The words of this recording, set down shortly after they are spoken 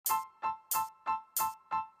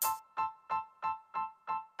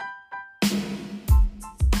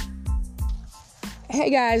Hey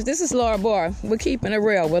guys, this is Laura Barr. We're keeping it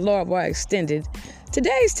real with Laura Barr Extended.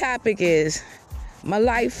 Today's topic is, my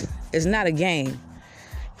life is not a game.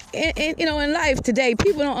 And in life today,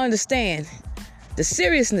 people don't understand the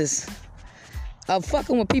seriousness of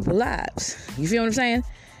fucking with people's lives. You feel what I'm saying?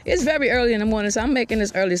 It's very early in the morning, so I'm making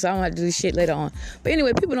this early so I don't have to do this shit later on. But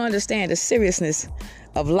anyway, people don't understand the seriousness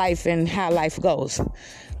of life and how life goes.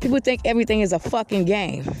 People think everything is a fucking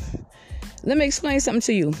game. Let me explain something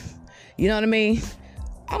to you. You know what I mean?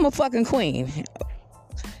 I'm a fucking queen.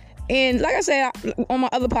 And like I said on my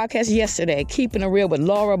other podcast yesterday, Keeping It Real with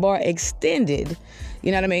Laura Barr Extended,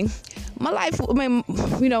 you know what I mean? My life,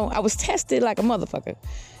 I was tested like a motherfucker.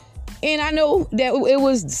 And I know that it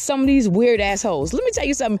was some of these weird assholes. Let me tell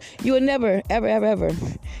you something. You will never, ever, ever, ever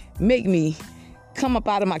make me come up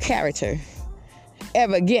out of my character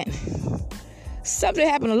ever again. Something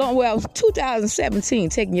happened 2017,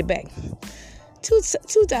 taking you back.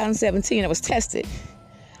 2017, I was tested.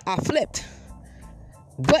 I flipped.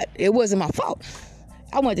 But it wasn't my fault.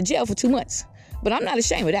 I went to jail for 2 months. But I'm not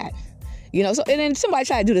ashamed of that. So and then somebody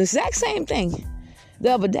tried to do the exact same thing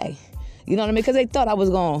the other day. You know what I mean? Because they thought I was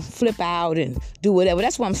going to flip out and do whatever.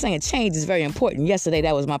 That's why I'm saying change is very important. Yesterday,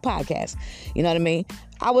 that was my podcast. You know what I mean?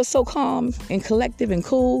 I was so calm and collective and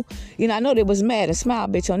cool. I know they was mad and smile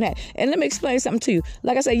bitch on that. And let me explain something to you.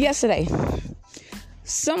 Like I said yesterday,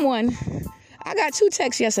 I got 2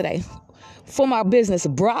 texts yesterday for my business,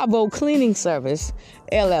 Bravo Cleaning Service,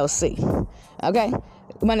 LLC. Okay?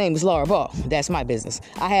 My name is Laura Barr. That's my business.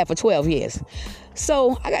 I have for 12 years.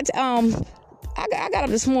 So I got up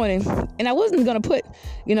this morning, and I wasn't going to put,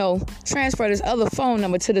 transfer this other phone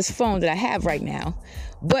number to this phone that I have right now.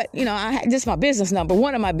 But, I had just my business number,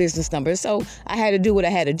 one of my business numbers. So I had to do what I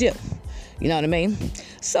had to do. You know what I mean?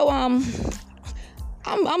 So I'm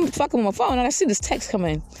fucking with my phone, and I see this text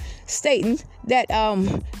coming stating that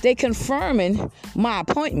they confirming my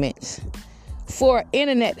appointment for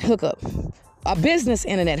internet hookup, a business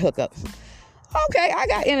internet hookup. Okay, I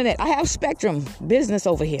got internet. I have Spectrum business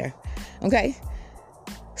over here. Okay,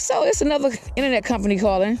 so it's another internet company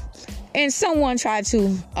calling, and someone tried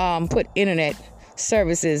to put internet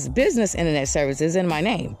services, business internet services in my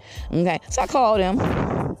name. Okay, so I called them.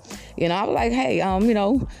 I was like, hey, I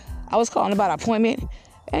was calling about an appointment.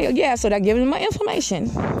 And yeah, so they're giving me my information.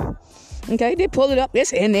 Okay, they pull it up,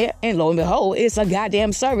 it's in there, and lo and behold, it's a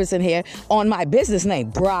goddamn service in here on my business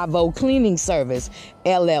name, Bravo Cleaning Service,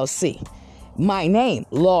 LLC. My name,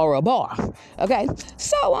 Laura Barr. Okay,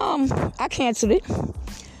 so I canceled it.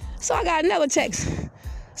 So I got another text.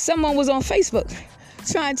 Someone was on Facebook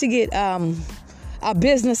trying to get a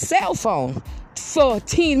business cell phone for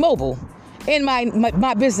T-Mobile in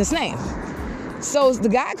my business name. So the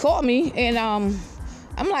guy called me, and I'm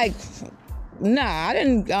like, nah, I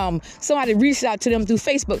didn't. Somebody reached out to them through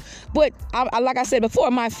Facebook. But like I said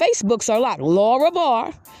before, my Facebooks are locked. Laura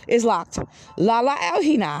Barr is locked. Lala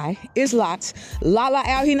Al-Hinai is locked. Lala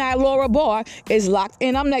Al-Hinai Laura Barr is locked.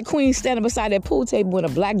 And I'm that queen standing beside that pool table in a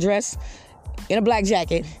black dress, in a black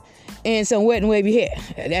jacket, and some wet and wavy hair.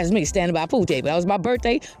 That's me standing by a pool table. That was my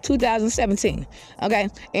birthday, 2017. Okay?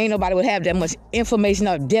 Ain't nobody would have that much information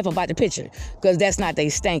or depth about the picture, because that's not they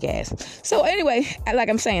stank ass. So anyway, like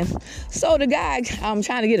I'm saying, so the guy, I'm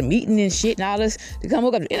trying to get a meeting and shit and all this to come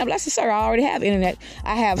hook up. And I said, sir, I already have internet.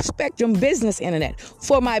 I have Spectrum Business Internet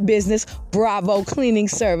for my business, Bravo Cleaning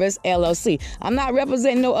Service, LLC. I'm not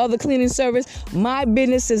representing no other cleaning service. My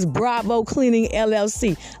business is Bravo Cleaning,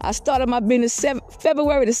 LLC. I started my business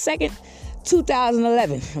February the 2nd,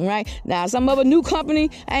 2011, right? Now, some other new company,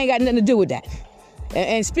 I ain't got nothing to do with that.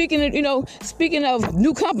 And speaking of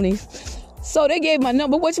new companies, so they gave my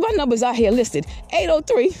number, which my numbers are here listed,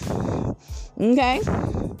 803, okay,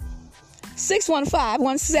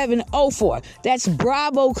 615-1704. That's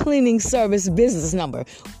Bravo Cleaning Service business number.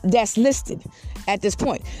 That's listed at this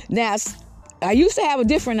point. Now, I used to have a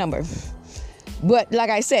different number. But like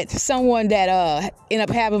I said, someone that ended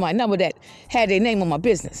up having my number that had their name on my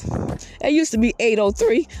business. It used to be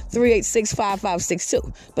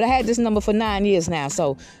 803-386-5562. But I had this number for 9 years now,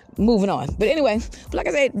 so moving on. But anyway, like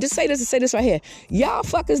I said, just say this right here. Y'all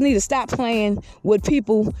fuckers need to stop playing with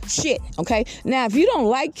people shit, okay? Now, if you don't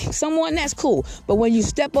like someone, that's cool. But when you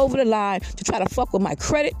step over the line to try to fuck with my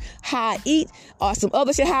credit, how I eat, or some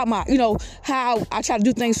other shit, how I try to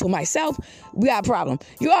do things for myself, we got a problem.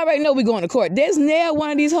 You already know we going to court. There's never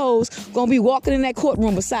one of these hoes gonna be walking in that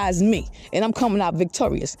courtroom besides me, and I'm coming out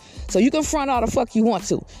victorious. So you can front all the fuck you want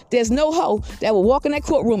to. There's no hoe that will walk in that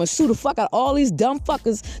courtroom and sue the fuck out of all these dumb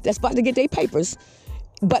fuckers that's about to get their papers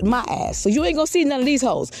but my ass. So you ain't gonna see none of these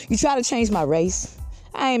hoes. You try to change my race,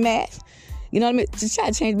 I ain't mad. You know what I mean? To try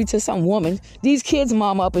to change me to some woman. These kids'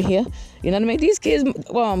 mama up in here. You know what I mean? These kids,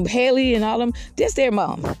 Haley and all them, that's their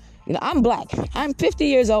mom. You know, I'm black. I'm 50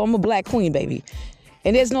 years old. I'm a black queen, baby.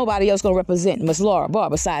 And there's nobody else going to represent Miss Laura Barr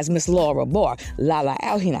besides Miss Laura Barr, Lala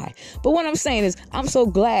Alhinai. But what I'm saying is I'm so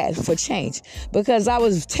glad for change because I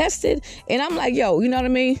was tested and I'm like, yo, you know what I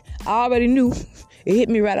mean? I already knew. It hit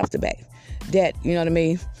me right off the bat that, you know what I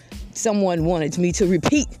mean, someone wanted me to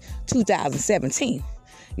repeat 2017.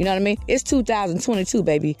 You know what I mean? It's 2022,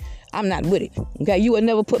 baby. I'm not with it. Okay? You would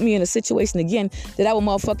never put me in a situation again that I would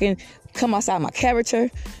motherfucking come outside my character.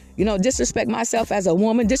 You know, disrespect myself as a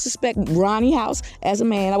woman, disrespect Ronnie House as a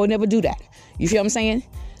man. I would never do that. You feel what I'm saying?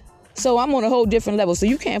 So I'm on a whole different level. So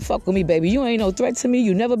you can't fuck with me, baby. You ain't no threat to me.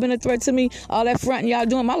 You never been a threat to me. All that fronting y'all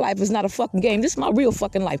doing, my life is not a fucking game. This is my real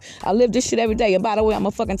fucking life. I live this shit every day. And by the way, I'm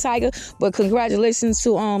a fucking tiger. But congratulations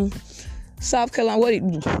to South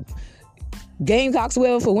Carolina, Gamecocks,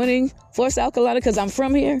 whatever, for winning for South Carolina because I'm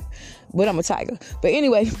from here. But I'm a tiger. But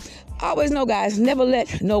anyway, always know, guys, never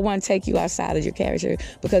let no one take you outside of your character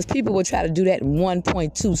because people will try to do that in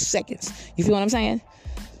 1.2 seconds. You feel what I'm saying?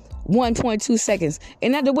 1.2 seconds.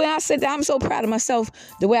 And now the way I said that, I'm so proud of myself,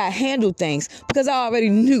 the way I handled things, because I already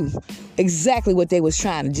knew exactly what they was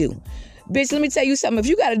trying to do. Bitch, let me tell you something. If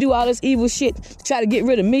you got to do all this evil shit to try to get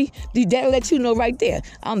rid of me, that'll let you know right there.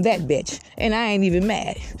 I'm that bitch. And I ain't even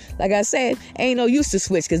mad. Like I said, ain't no use to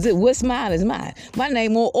switch because what's mine is mine. My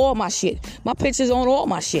name on all my shit. My picture's on all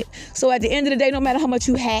my shit. So at the end of the day, no matter how much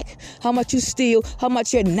you hack, how much you steal, how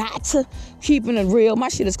much you're not keeping it real, my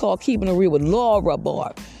shit is called Keeping It Real with Laura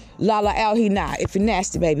Barr. Lala Alhinai, if you're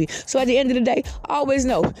nasty, baby. So at the end of the day, always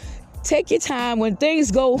know, take your time when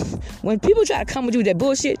things go, when people try to come with you with that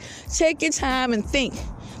bullshit, take your time and think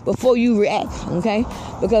before you react, okay?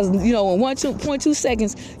 Because, you know, in 1.2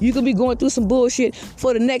 seconds, you could be going through some bullshit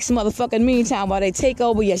for the next motherfucking meantime while they take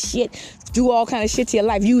over your shit, do all kind of shit to your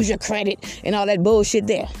life, use your credit and all that bullshit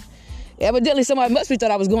there. Evidently, somebody must be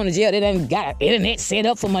thought I was going to jail. They done got an internet set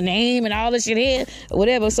up for my name and all this shit here, or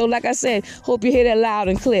whatever. So like I said, hope you hear that loud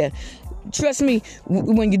and clear. Trust me,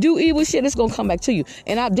 when you do evil shit, it's going to come back to you.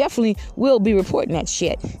 And I definitely will be reporting that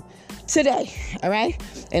shit today, all right?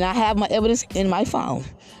 And I have my evidence in my phone,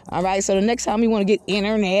 all right? So the next time you want to get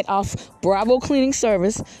internet off Bravo Cleaning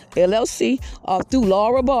Service, LLC, or through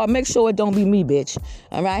Laura Barr, make sure it don't be me, bitch,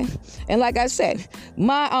 all right? And like I said,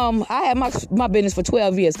 I had my business for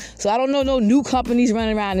 12 years, so I don't know no new companies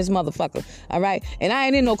running around this motherfucker, all right? And I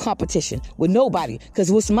ain't in no competition with nobody,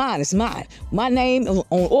 because what's mine is mine. My name on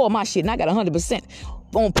all my shit, and I got 100%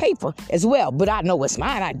 on paper as well, but I know what's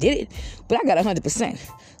mine. I did it, but I got 100%.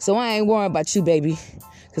 So I ain't worrying about you, baby,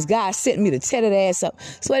 because God sent me to tear that ass up.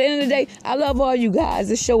 So at the end of the day, I love all you guys.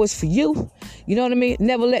 This show is for you. You know what I mean?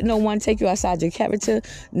 Never let no one take you outside your character.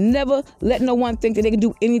 Never let no one think that they can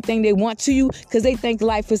do anything they want to you because they think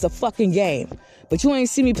life is a fucking game. But you ain't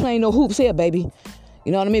see me playing no hoops here, baby.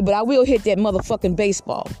 You know what I mean? But I will hit that motherfucking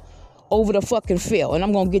baseball over the fucking field, and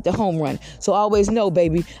I'm going to get the home run. So always know,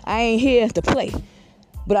 baby, I ain't here to play.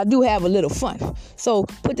 But I do have a little fun. So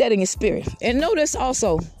put that in your spirit. And notice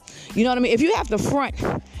also, you know what I mean? If you have to front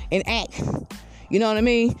and act, you know what I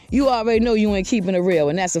mean? You already know you ain't keeping it real,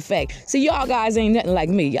 and that's a fact. See, y'all guys ain't nothing like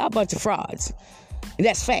me. Y'all a bunch of frauds. And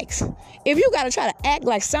that's facts. If you got to try to act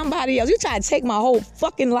like somebody else, you try to take my whole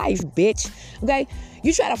fucking life, bitch. Okay?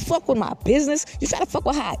 You try to fuck with my business. You try to fuck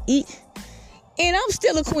with how I eat. And I'm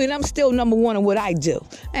still a queen. I'm still number one in what I do.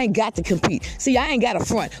 I ain't got to compete. See, I ain't got a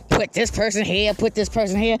front. Put this person here, put this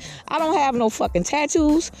person here. I don't have no fucking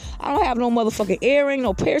tattoos. I don't have no motherfucking earring,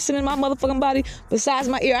 no piercing in my motherfucking body besides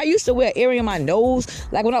my ear. I used to wear an earring in my nose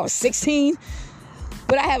like when I was 16.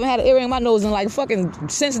 But I haven't had an earring in my nose in like fucking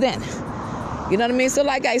since then. You know what I mean? So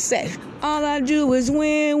like I said, all I do is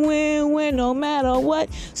win, win, win no matter what.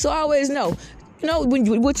 So I always know. You know,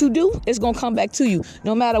 what you do, it's going to come back to you.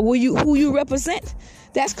 No matter who you represent,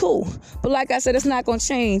 that's cool. But like I said, it's not going to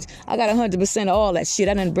change. I got 100% of all that shit.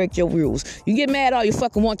 I didn't break your rules. You get mad all you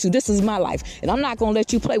fucking want to. This is my life. And I'm not going to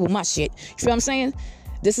let you play with my shit. You feel what I'm saying?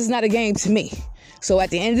 This is not a game to me. So at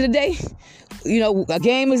the end of the day, you know, a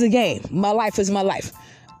game is a game. My life is my life.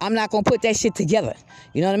 I'm not going to put that shit together.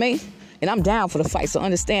 You know what I mean? And I'm down for the fight, so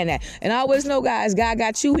understand that. And I always know, guys, God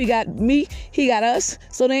got you, he got me, he got us.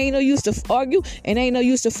 So there ain't no use to argue, and there ain't no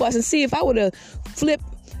use to fuss. And see, if I would have flipped,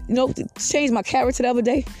 you know, change my character the other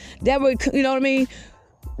day, that would, you know what I mean?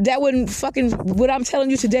 that wouldn't fucking, what I'm telling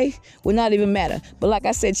you today would not even matter. But like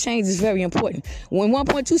I said, change is very important. When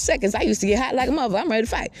 1.2 seconds, I used to get hot like a mother. I'm ready to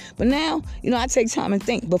fight. But now, I take time and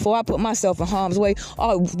think before I put myself in harm's way,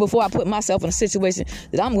 or before I put myself in a situation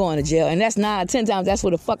that I'm going to jail. And that's 9 or 10 times, that's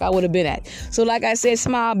where the fuck I would have been at. So like I said,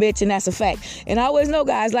 smile, bitch, and that's a fact. And I always know,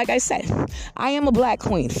 guys, like I said, I am a black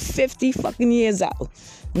queen, 50 fucking years old.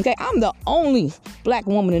 Okay, I'm the only black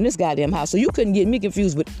woman in this goddamn house, so you couldn't get me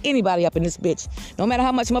confused with anybody up in this bitch. No matter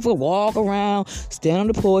how much motherfucker walk around, stand on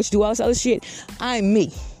the porch, do all this other shit, I'm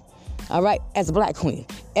me. All right, as a black queen.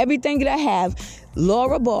 Everything that I have,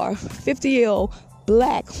 Laura Barr, 50-year-old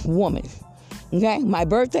black woman. Okay, my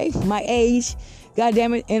birthday, my age,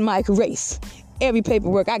 goddamn it, and my race. Every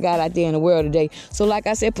paperwork I got out there in the world today. So like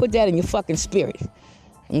I said, put that in your fucking spirit.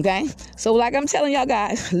 Okay, so like I'm telling y'all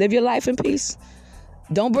guys, live your life in peace.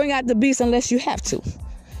 Don't bring out the beast unless you have to.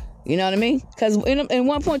 You know what I mean? Because in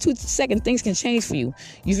 1.2 seconds, things can change for you.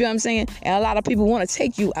 You feel what I'm saying? And a lot of people want to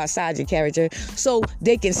take you outside your character so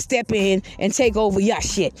they can step in and take over your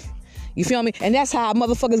shit. You feel me? And that's how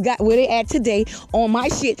motherfuckers got where they at today on my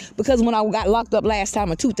shit. Because when I got locked up last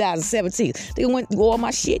time in 2017, they went through all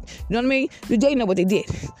my shit. You know what I mean? They know what they did.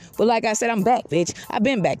 But like I said, I'm back, bitch. I've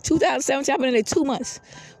been back. 2017, I've been in there 2 months.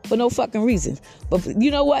 For no fucking reason. But you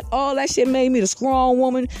know what? All that shit made me the strong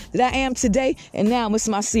woman that I am today. And now it's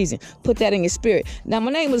my season. Put that in your spirit. Now, my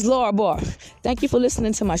name is Laura Barr. Thank you for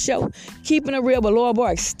listening to my show. Keeping it real, but Laura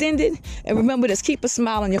Barr Extended. And remember this, keep a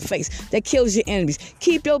smile on your face. That kills your enemies.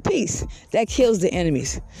 Keep your peace. That kills the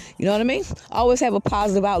enemies. You know what I mean? Always have a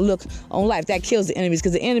positive outlook on life. That kills the enemies.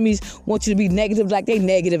 Because the enemies want you to be negative like they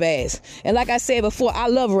negative ass. And like I said before, I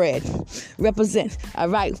love red. Represent. All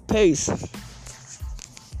right? Peace.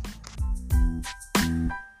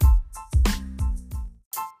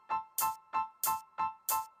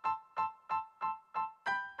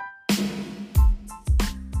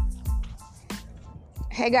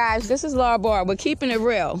 Hey guys, this is Laura Barr. We're keeping it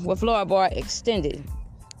real with Laura Barr Extended.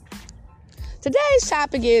 Today's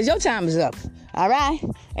topic is your time is up. All right?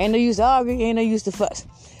 Ain't no use to argue, ain't no use to fuss.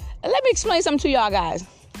 Let me explain something to y'all guys.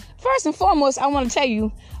 First and foremost, I want to tell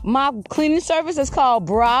you my cleaning service is called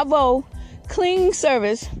Bravo Cleaning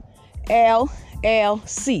Service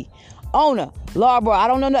LLC. Owner, Laura Barr. I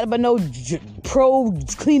don't know nothing but no pro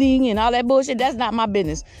cleaning and all that bullshit. That's not my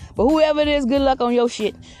business. But whoever it is, good luck on your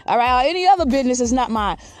shit. All right? Or any other business is not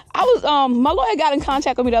mine. My lawyer got in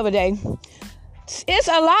contact with me the other day. It's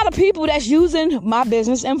a lot of people that's using my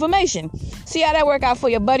business information. See how that work out for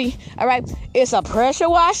you, buddy? All right? It's a pressure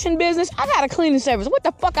washing business. I got a cleaning service. What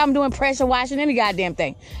the fuck I'm doing pressure washing any goddamn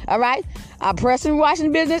thing? All right? A pressure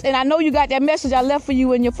washing business, and I know you got that message I left for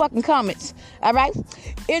you in your fucking comments. All right?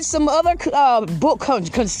 It's some other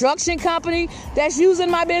construction company that's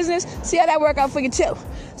using my business. See how that work out for you too.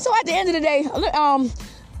 So at the end of the day,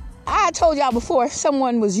 I told y'all before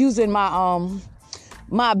someone was using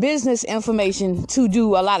my business information to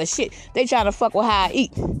do a lot of shit. They trying to fuck with how I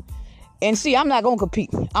eat. And see, I'm not going to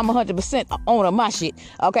compete. I'm 100% owner of my shit,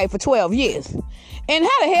 okay, for 12 years. And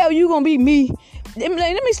how the hell you going to be me? Let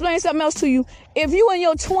me explain something else to you. If you in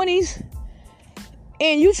your 20s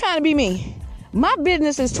and you trying to be me, my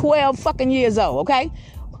business is 12 fucking years old, okay?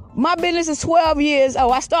 My business is 12 years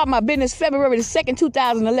old. I started my business February the 2nd,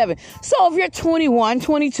 2011. So if you're 21,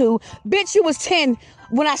 22, bitch, you was 10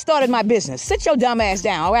 when I started my business. Sit your dumb ass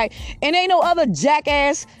down, all right? And ain't no other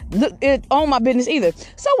jackass on my business either.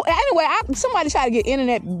 So anyway, somebody tried to get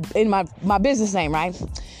internet in my business name, right?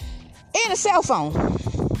 And a cell phone.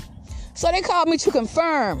 So they called me to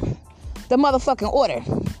confirm the motherfucking order.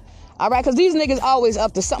 All right? Because these niggas always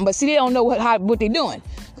up to something. But see, they don't know what they doing.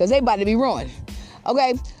 Because they about to be ruined.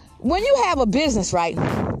 Okay? When you have a business, right,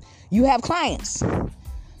 you have clients.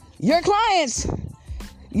 Your clients,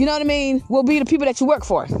 you know what I mean, will be the people that you work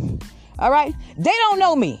for. All right? They don't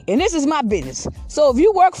know me, and this is my business. So if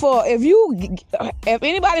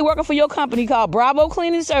anybody working for your company called Bravo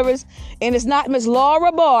Cleaning Service, and it's not Miss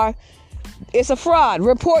Laura Barr, it's a fraud.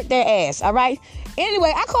 Report their ass, all right?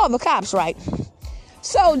 Anyway, I called the cops, right?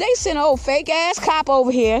 So they sent an old fake-ass cop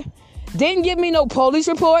over here, didn't give me no police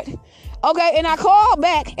report. Okay, and I called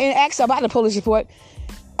back and asked about the police report.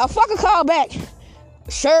 A fucker called back.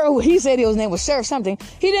 Sheriff, he said his name was Sheriff something.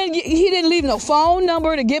 He didn't leave no phone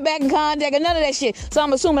number to get back in contact or none of that shit. So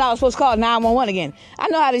I'm assuming I was supposed to call 911 again. I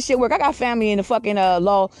know how this shit work. I got family in the fucking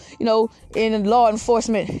law, in law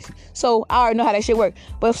enforcement. So I already know how that shit work.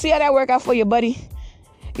 But see how that work out for you, buddy.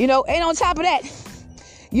 And on top of that,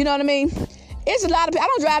 you know what I mean? It's a lot of people. I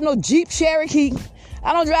don't drive no Jeep Cherokee.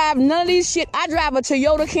 I don't drive none of these shit. I drive a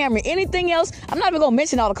Toyota Camry. Anything else, I'm not even going to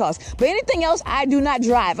mention all the cars, but anything else, I do not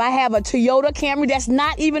drive. I have a Toyota Camry that's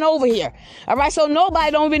not even over here. All right, so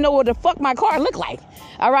nobody don't even know what the fuck my car look like.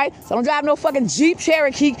 All right, so I don't drive no fucking Jeep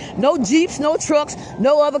Cherokee, no Jeeps, no trucks,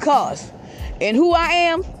 no other cars. And who I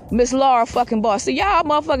am? Miss Laura fucking Boss. See, y'all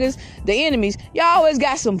motherfuckers, the enemies, y'all always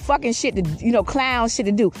got some fucking shit to, clown shit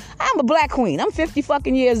to do. I'm a black queen. I'm 50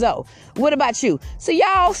 fucking years old. What about you? So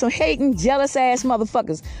y'all some hating, jealous ass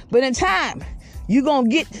motherfuckers. But in time, you gonna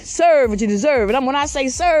get served what you deserve. And when I say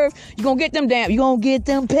serve, you gonna get them you gonna get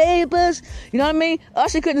them papers. You know what I mean?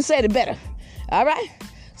 Usher couldn't say it better. All right?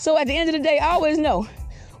 So at the end of the day, I always know,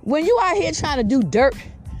 when you out here trying to do dirt,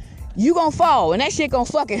 you gonna fall, and that shit gonna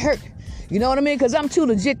fucking hurt. You know what I mean? Because I'm too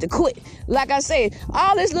legit to quit. Like I said,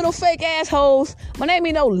 all this little fake assholes. My name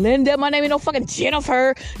ain't no Linda. My name ain't no fucking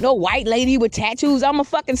Jennifer. No white lady with tattoos. I'm a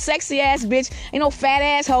fucking sexy ass bitch. Ain't no fat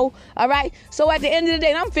asshole. All right? So at the end of the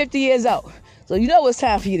day, I'm 50 years old. So you know it's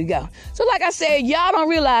time for you to go. So like I said, y'all don't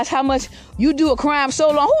realize how much you do a crime so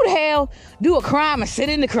long. Who the hell do a crime and sit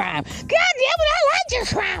in the crime? God damn it, I like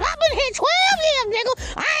this crime. I've been here 12 years,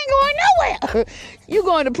 nigga. I ain't going nowhere. You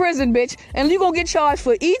going to prison, bitch. And you going to get charged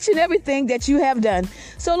for each and everything that you have done.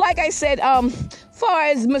 So like I said, far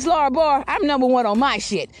as Miss Laura Barr, I'm number one on my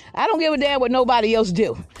shit. I don't give a damn what nobody else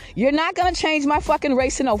do. You're not gonna change my fucking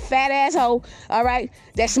race to no fat asshole, all right,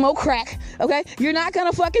 that smoke crack, okay? You're not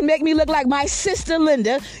gonna fucking make me look like my sister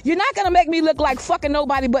Linda. You're not gonna make me look like fucking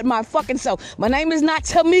nobody but my fucking self. My name is not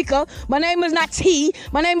Tamika. My name is not T.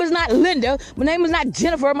 My name is not Linda. My name is not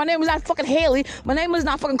Jennifer. My name is not fucking Haley. My name is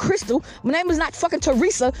not fucking Crystal. My name is not fucking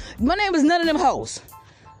Teresa. My name is none of them hoes,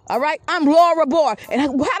 all right? I'm Laura Barr, and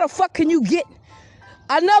how the fuck can you get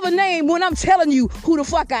another name when I'm telling you who the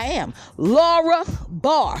fuck I am? Laura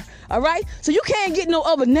Barr, all right? So you can't get no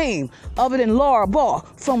other name other than Laura Barr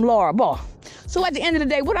from Laura Barr. So at the end of the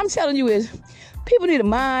day, what I'm telling you is, people need to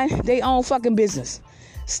mind their own fucking business.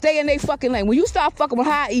 Stay in their fucking lane. When you start fucking with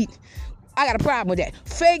how I eat, I got a problem with that.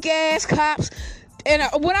 Fake ass cops. And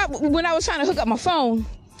when I was trying to hook up my phone,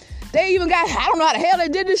 they even got, I don't know how the hell they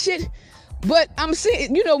did this shit, but I'm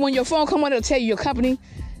seeing, when your phone come on, it'll tell you your company.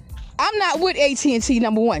 I'm not with AT&T,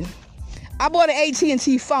 number one. I bought an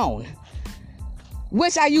AT&T phone,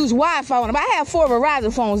 which I use Wi-Fi on. I have 4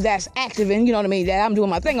 Verizon phones that's active and, that I'm doing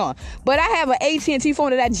my thing on. But I have an AT&T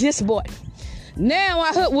phone that I just bought.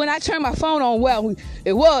 Now, when I turn my phone on, well,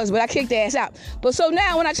 it was, but I kicked the ass out. But so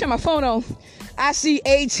now when I turn my phone on, I see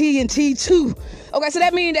AT&T 2. Okay, so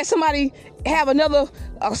that means that somebody have another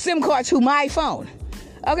SIM card to my phone.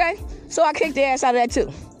 Okay, so I kicked the ass out of that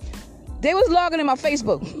too. They was logging in my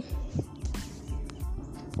Facebook.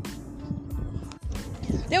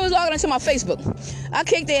 They was logging into my Facebook. I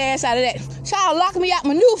kicked their ass out of that. Try to lock me out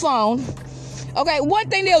my new phone. Okay, one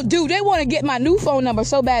thing they'll do, they want to get my new phone number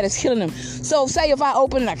so bad it's killing them. So say if I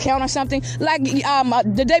open an account or something, like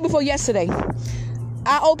the day before yesterday,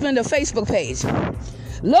 I opened a Facebook page.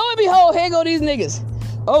 Lo and behold, here go these niggas.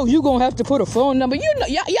 Oh, you gonna have to put a phone number. Y'all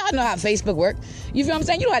know how Facebook work. You feel what I'm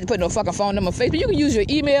saying? You don't have to put no fucking phone number on Facebook. You can use your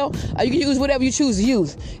email, or you can use whatever you choose to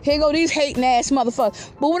use. Here go these hating ass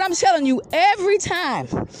motherfuckers. But what I'm telling you, every time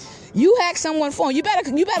you hack someone's phone, you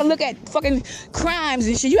better look at fucking crimes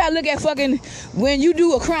and shit. You gotta look at fucking when you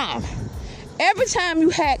do a crime. Every time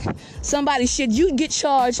you hack somebody's shit, you get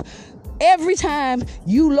charged every time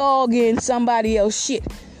you log in somebody else's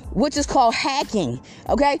shit, which is called hacking.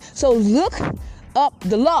 Okay? So look up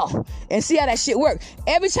the law and see how that shit work.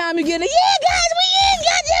 Every time you get in, yeah, guys, we in,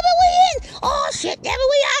 goddamn it, we in. Oh shit, damn it,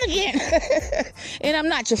 we out again. And I'm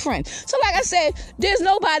not your friend. So like I said, there's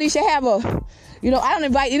nobody should have a, I don't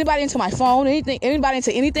invite anybody into my phone, anybody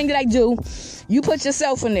into anything that I do. You put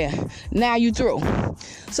yourself in there. Now you through.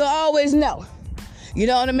 So I always know. You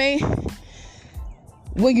know what I mean?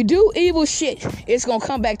 When you do evil shit, it's gonna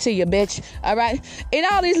come back to you, bitch. All right? And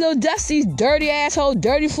all these little dusty, dirty asshole,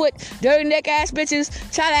 dirty foot, dirty neck ass bitches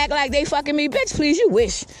try to act like they fucking me. Bitch, please, you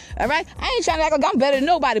wish. All right? I ain't trying to act like I'm better than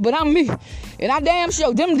nobody, but I'm me. And I damn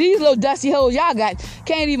sure these little dusty hoes y'all got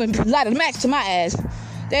can't even light a match to my ass.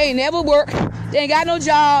 They ain't never work. They ain't got no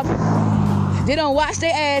job. They don't wash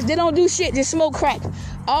their ass. They don't do shit. Just smoke crack.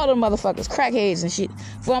 All them motherfuckers, crackheads and shit. You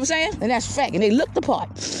know what I'm saying? And that's fact. And they look the part.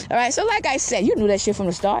 All right? So like I said, you knew that shit from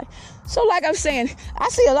the start. So like I'm saying, I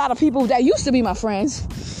see a lot of people that used to be my friends.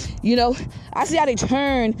 I see how they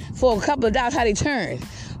turn for a couple of dollars, how they turn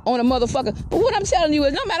on a motherfucker. But what I'm telling you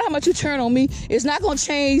is, no matter how much you turn on me, it's not going to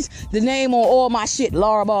change the name on all my shit,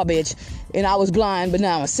 Laura Barr, bitch. And I was blind, but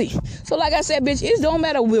now I see. So like I said, bitch, it don't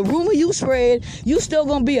matter what rumor you spread, you still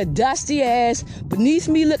gonna be a dusty ass, beneath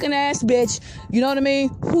me looking ass bitch. You know what I mean?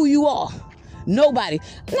 Who you are. Nobody.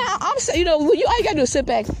 Now, I'm saying, you know, all you gotta do is sit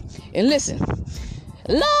back and listen.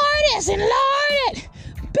 Lord this and Lord that.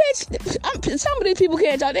 Bitch, some of these people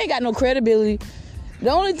can't talk. They ain't got no credibility. The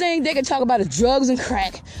only thing they can talk about is drugs and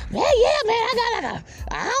crack. Yeah, man, I got like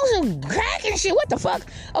a ounce of crack and shit. What the fuck?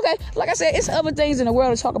 Okay, like I said, it's other things in the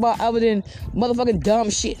world to talk about other than motherfucking dumb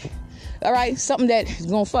shit. All right, something that is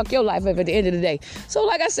gonna fuck your life up at the end of the day. So,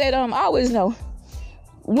 like I said, I always know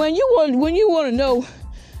when you want to know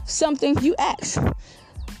something, you ask.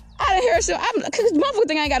 I done heard cause motherfucker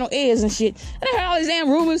think I ain't got no ears and shit. And I heard all these damn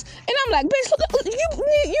rumors, and I'm like, bitch, look, you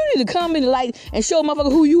need to come in the light and show a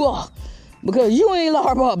motherfucker who you are. Because you ain't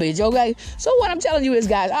Laura Ball, bitch, okay? So what I'm telling you is,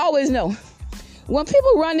 guys, I always know when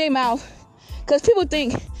people run their mouth, because people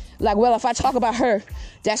think, like, well, if I talk about her,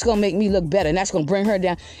 that's going to make me look better, and that's going to bring her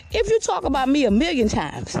down. If you talk about me a million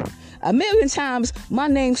times, my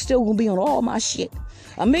name's still going to be on all my shit.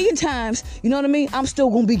 A million times, you know what I mean? I'm still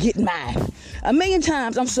going to be getting mine. A million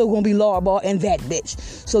times, I'm still going to be Laura Ball and that bitch.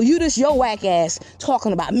 So you just your whack ass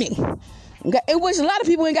talking about me. Okay? In which a lot of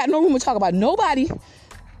people ain't got no room to talk about nobody.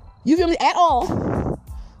 You feel me? At all.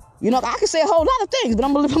 You know, I can say a whole lot of things, but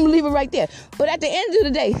I'm gonna leave it right there. But at the end of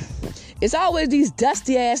the day, it's always these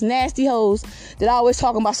dusty ass, nasty hoes that always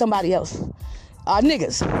talking about somebody else.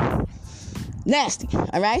 Niggas. Nasty.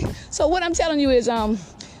 All right? So what I'm telling you is,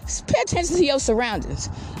 pay attention to your surroundings.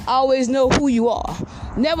 Always know who you are.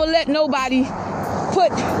 Never let nobody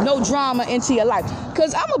put no drama into your life.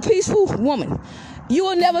 Because I'm a peaceful woman. You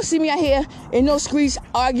will never see me out here in no streets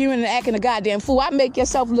arguing and acting a goddamn fool. I make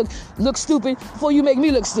yourself look stupid before you make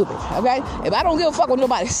me look stupid, okay? If I don't give a fuck what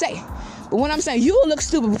nobody say. But when I'm saying you will look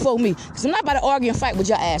stupid before me, because I'm not about to argue and fight with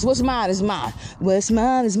your ass. What's mine is mine. What's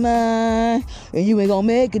mine is mine, and you ain't gonna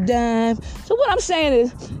make a dime. So what I'm saying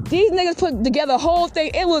is, these niggas put together a whole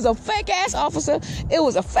thing. It was a fake-ass officer. It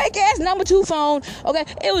was a fake-ass number 2 phone, okay?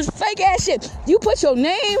 It was fake-ass shit. You put your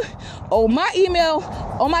name on my email,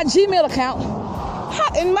 on my Gmail account,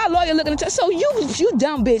 and my lawyer looking at you. So you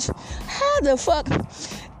dumb bitch. How the fuck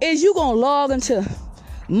is you gonna log into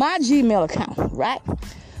my Gmail account, right?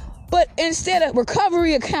 But instead of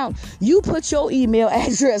recovery account, you put your email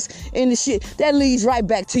address in the shit. That leads right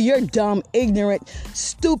back to your dumb, ignorant,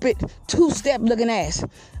 stupid, 2-step looking ass.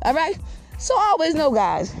 All right? So I always know,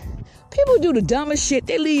 guys, people do the dumbest shit.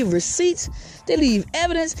 They leave receipts. They leave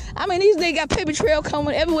evidence. I mean, these niggas got paper trail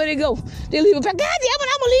coming everywhere they go. They leave a paper. God damn it,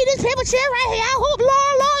 I'm gonna leave this paper trail right here. I hope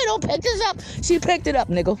Laura don't pick this up. She picked it up,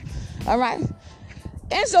 nigga. All right?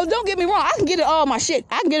 And so don't get me wrong. I can get it all my shit.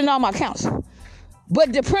 I can get it in all my accounts.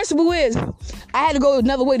 But the principle is, I had to go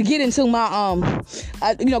another way to get into my,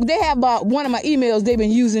 they have one of my emails they've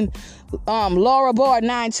been using,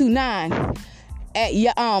 LauraBar929 at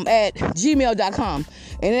gmail.com.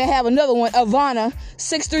 And they have another one,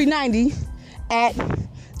 Ivana6390 at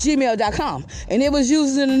gmail.com. And it was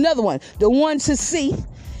using another one, the one to C,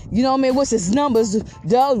 you know what I mean, what's his numbers,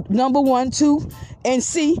 the number 1, 2, and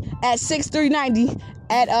C at 6390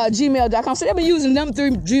 at gmail.com. So they've been using them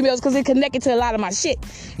 3 Gmails because they connected to a lot of my shit.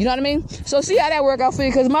 You know what I mean? So see how that work out for you,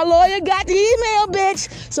 because my lawyer got the email, bitch.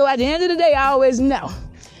 So at the end of the day, I always know.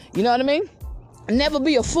 You know what I mean? Never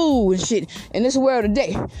be a fool and shit in this world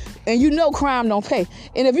today. And you know crime don't pay.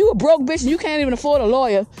 And if you a broke bitch and you can't even afford a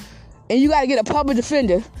lawyer and you got to get a public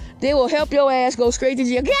defender, they will help your ass go straight to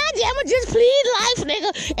jail. God damn it, just plead life,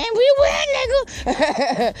 nigga. And we win,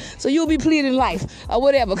 nigga. So you'll be pleading life or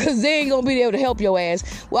whatever, because they ain't going to be able to help your ass.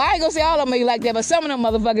 Well, I ain't going to say all of them ain't like that, but some of them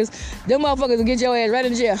motherfuckers will get your ass right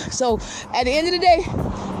in jail. So at the end of the day,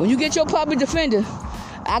 when you get your public defender,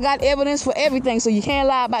 I got evidence for everything, so you can't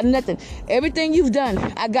lie about nothing. Everything you've done,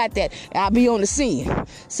 I got that. I'll be on the scene.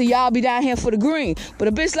 See, y'all be down here for the green. But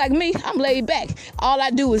a bitch like me, I'm laid back. All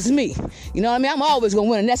I do is me. You know what I mean? I'm always going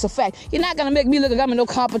to win, and that's a fact. You're not going to make me look like I'm in no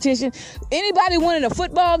competition. Anybody winning a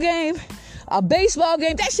football game, a baseball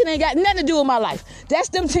game, that shit ain't got nothing to do with my life. That's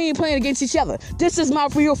them teams playing against each other. This is my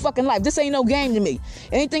real fucking life. This ain't no game to me.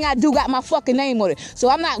 Anything I do got my fucking name on it. So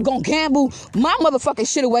I'm not gonna gamble my motherfucking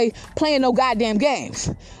shit away playing no goddamn games.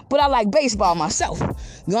 But I like baseball myself. You know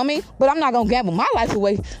what I mean? But I'm not gonna gamble my life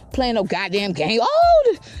away playing no goddamn game.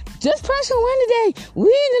 Oh, just person win today. We in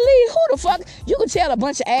the lead. Who the fuck? You can tell a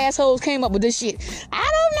bunch of assholes came up with this shit.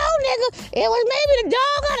 I don't know, nigga. It was maybe the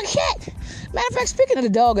dog or the cat. Matter of fact, speaking of the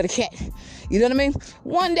dog or the cat, you know what I mean?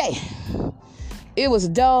 One day, it was a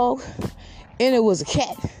dog and it was a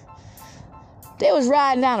cat. They was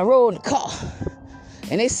riding down the road in the car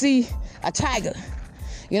and they see a tiger.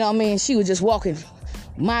 You know what I mean? She was just walking,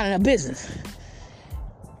 minding her business.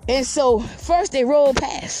 And so first they rolled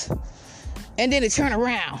past and then they turn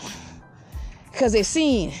around because they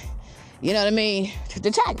seen, you know what I mean,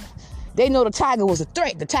 the tiger. They know the tiger was a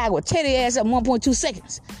threat. The tiger would tear their ass up in 1.2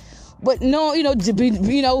 seconds. But no,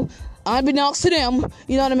 unbeknownst to them,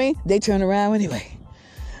 you know what I mean? They turn around anyway.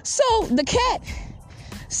 So the cat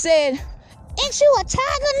said, "Ain't you a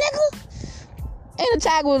tiger, nigga?" And the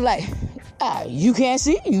tiger was like, "You can't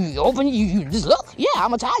see? You open, you just look. Yeah,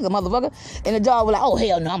 I'm a tiger, motherfucker." And the dog was like, "Oh,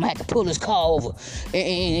 hell no, I'm going to have to pull this car over.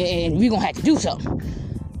 And we going to have to do something."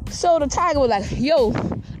 So the tiger was like, "Yo,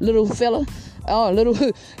 little fella,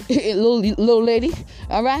 little lady,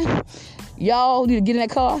 all right? Y'all need to get in that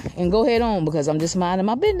car and go head on because I'm just minding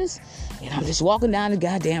my business. And I'm just walking down the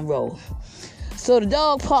goddamn road." So the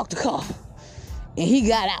dog parked the car and he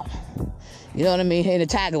got out. You know what I mean? And the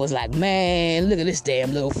tiger was like, "Man, look at this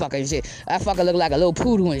damn little fucker and shit. I fucking look like a little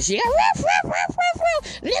poodle and shit. Ruff, ruff, ruff, ruff, ruff.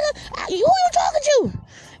 Nigga, who you talking to?"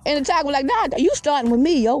 And the tiger was like, "Nah, you starting with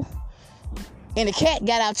me, yo." And the cat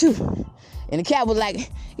got out too. And the cat was like, "Meow,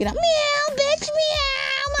 bitch,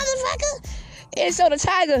 meow, motherfucker." And so the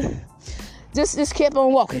tiger just kept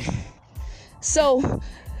on walking. So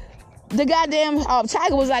the goddamn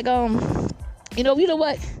tiger was like, you know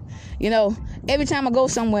what? Every time I go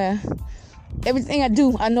somewhere, everything I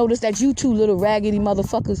do, I notice that you two little raggedy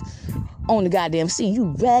motherfuckers on the goddamn scene.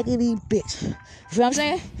 You raggedy bitch. You feel what I'm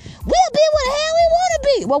saying? We'll be what the hell we want to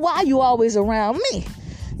be. Well, why are you always around me?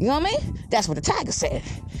 You know what I mean? That's what the tiger said.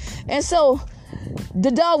 And so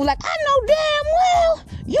the dog was like, "I know damn well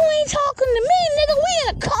you ain't talking to me, nigga. We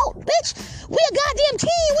in a cult, bitch. We a goddamn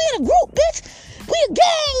team. We in a group, bitch. We a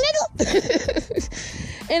gang, nigga."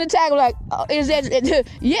 And the tiger was like, "Is that,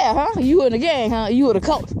 yeah, huh? You in the gang, huh? You in the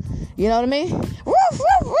cult. You know what I mean? Roof,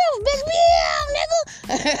 roof, roof, bitch, meow,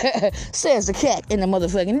 nigga." Says the cat and the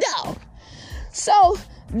motherfucking dog. So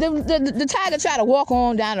the tiger tried to walk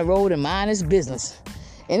on down the road and mind his business.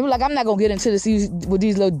 And he was like, "I'm not going to get into this with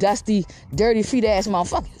these little dusty, dirty feet ass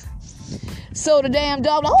motherfuckers." So the damn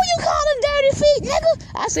dog like, "Who you calling dirty feet, nigga?"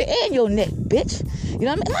 I said, "And your neck, bitch. You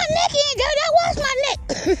know what I mean? My neck ain't dirty. I wash my neck."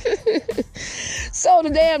 So the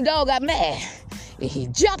damn dog got mad. And he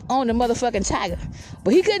jumped on the motherfucking tiger.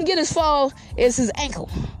 But he couldn't get as far as his ankle.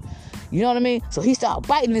 You know what I mean? So he started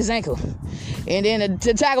biting his ankle. And then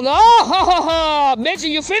the tiger was like, "Oh, ha, ha, ha. Bitch, are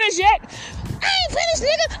you finished yet?" "I ain't finished,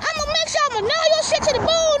 nigga. I'm going to make sure I'm going to gnaw your shit to the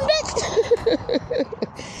bone, bitch."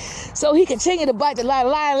 So he continued to bite the lion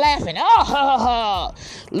laughing. "Oh, ha, ha, ha.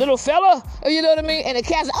 Little fella." You know what I mean? And the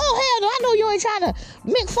cat's like, "Oh, hell no. I know you ain't trying to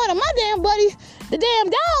make fun of my damn buddy, the damn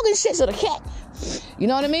dog and shit." So the cat, you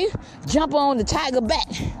know what I mean, jump on the tiger back.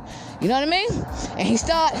 You know what I mean? And he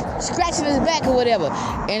start scratching his back or whatever.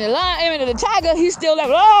 And the lion and the tiger, he's still like,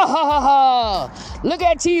 "Oh, ha, ha, ha. Look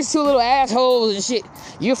at these two little assholes and shit.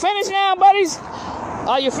 You finished now, buddies?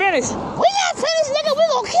 Are you finished?" "We not finished, nigga. We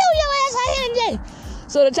gonna kill your ass out here today."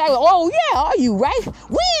 So the tiger, "Oh, yeah, are you right?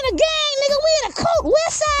 We in a gang, nigga. We in a cult.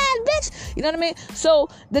 West side, bitch." You know what I mean? So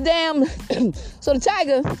so the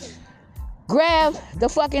tiger grabbed the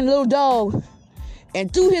fucking little dog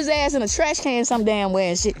and threw his ass in a trash can some damn way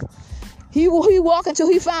and shit. He walked until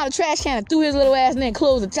he found a trash can and threw his little ass in there and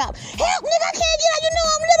closed the top. "Help, nigga, I can't get out. You know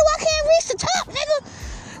I'm little. I can't reach the top, nigga."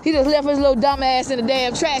 He just left his little dumb ass in the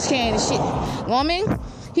damn trash can and shit. You know what I mean?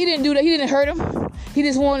 He didn't do that. He didn't hurt him. He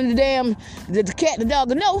just wanted the cat, the dog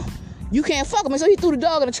to know you can't fuck him. And so he threw the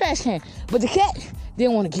dog in the trash can. But the cat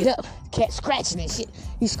didn't want to get up. The cat scratching and shit.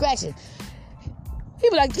 He's scratching. He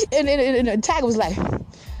was like, and the tiger was like,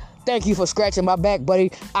 "Thank you for scratching my back,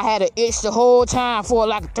 buddy. I had an itch the whole time for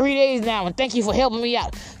like 3 days now, and thank you for helping me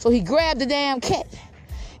out." So he grabbed the damn cat,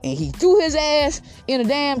 and he threw his ass in a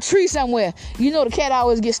damn tree somewhere. You know the cat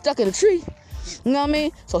always gets stuck in a tree. You know what I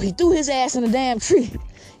mean? So he threw his ass in a damn tree.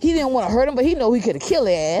 He didn't want to hurt him, but he know he could have killed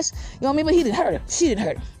her ass. You know what I mean? But he didn't hurt him. She didn't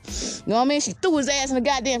hurt him. You know what I mean? She threw his ass in the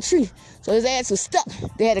goddamn tree. So his ass was stuck.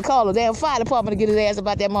 They had to call the damn fire department to get his ass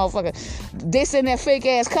about that motherfucker. They sent that fake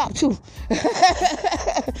ass cop too. If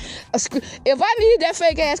I need that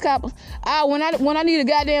fake ass cop, when I need a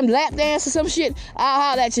goddamn lap dance or some shit, I'll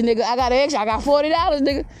holler at you, nigga. I got extra. I got $40,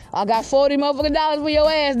 nigga. I got $40 motherfucking dollars for your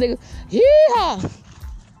ass, nigga. Yeehaw.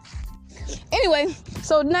 Anyway,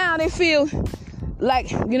 so now they feel like,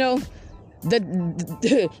 the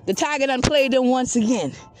tiger done played them once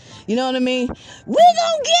again. You know what I mean? "We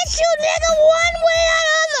gonna get you, nigga, one way or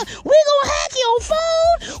another. We gonna hack your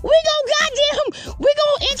phone. We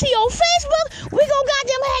gonna enter your Facebook. We gonna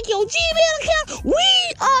goddamn hack your Gmail account.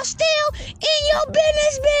 We are still in your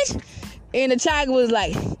business, bitch." And the tiger was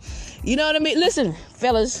like, you know what I mean? Listen,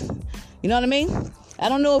 fellas, you know what I mean? I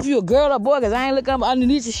don't know if you a girl or boy, because I ain't looking up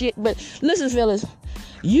underneath the shit, but listen, fellas,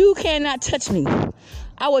 you cannot touch me.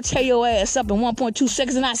 I will tear your ass up in 1.2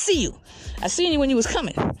 seconds, and I see you. I seen you when you was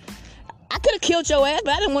coming. I could have killed your ass,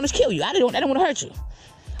 but I didn't want to kill you. I didn't want to hurt you.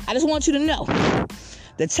 I just want you to know,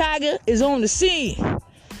 the tiger is on the scene.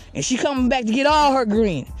 And she coming back to get all her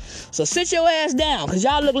green. So sit your ass down, because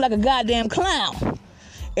y'all look like a goddamn clown.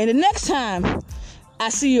 And the next time I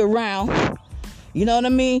see you around, you know what I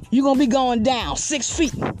mean? You're going to be going down 6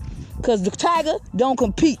 feet. Because the tiger don't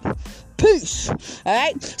compete. Peace. All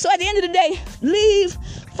right? So at the end of the day, leave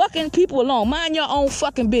fucking people alone. Mind your own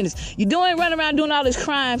fucking business. You running around doing all this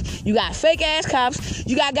crimes. You got fake ass cops.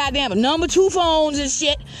 You got goddamn number 2 phones and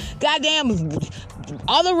shit. Goddamn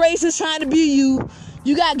other races trying to be you.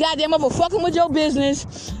 You got goddamn motherfuckers fucking with your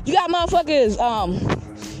business. You got motherfuckers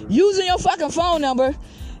using your fucking phone number.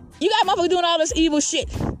 You got motherfuckers doing all this evil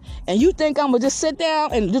shit. And you think I'm gonna just sit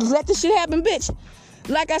down and just let this shit happen, bitch?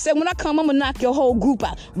 Like I said, when I come, I'm gonna knock your whole group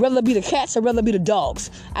out. Whether it be the cats or whether it be the dogs.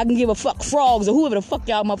 I can give a fuck frogs or whoever the fuck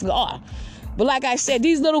y'all motherfuckers are. But like I said,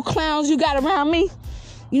 these little clowns you got around me,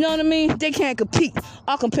 you know what I mean? They can't compete.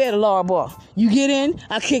 I'll compare to Laura Ball. You get in,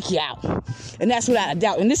 I'll kick you out. And that's without a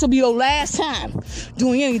doubt. And this will be your last time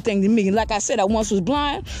doing anything to me. And like I said, I once was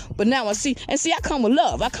blind, but now I see. And see, I come with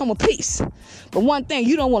love. I come with peace. But one thing,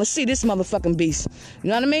 you don't want to see this motherfucking beast. You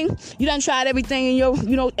know what I mean? You done tried everything in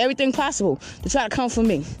your, everything possible to try to come for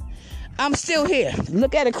me. I'm still here.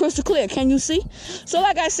 Look at it crystal clear. Can you see? So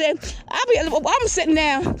like I said, I'm sitting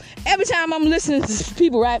down. Every time I'm listening to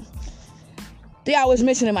people, right? They always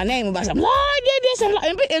mentioning my name about something. Lord did this,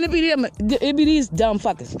 and it be these dumb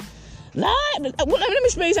fuckers. Lord, let me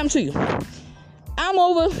explain something to you. I'm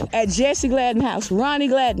over at Jesse Gladden house, Ronnie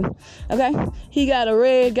Gladden. Okay, he got a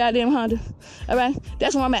red goddamn Honda. All right,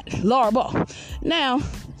 that's where I'm at, Laura Ball. Now,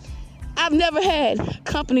 I've never had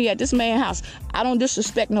company at this man's house. I don't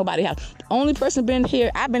disrespect nobody's house. The only person been here,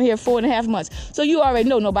 I've been here 4.5 months. So you already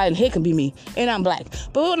know nobody in here can be me, and I'm black.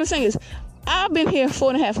 But what I'm saying is, I've been here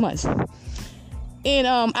 4.5 months. And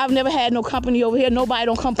I've never had no company over here. Nobody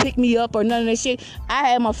don't come pick me up or none of that shit. I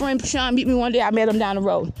had my friend Sean meet me one day. I met him down the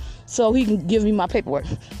road so he can give me my paperwork.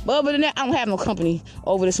 But other than that, I don't have no company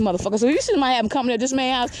over this motherfucker. So if you see somebody having company at this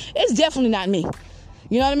man's house, it's definitely not me.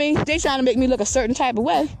 You know what I mean? They trying to make me look a certain type of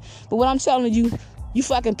way. But what I'm telling you, you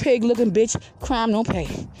fucking pig-looking bitch, crime don't pay.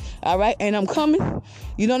 All right? And I'm coming.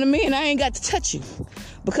 You know what I mean? And I ain't got to touch you.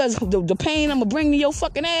 Because the pain I'm going to bring to your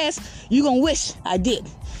fucking ass, you going to wish I did.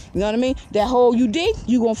 You know what I mean? That hole you dig,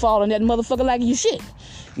 you gonna fall in that motherfucker like you shit.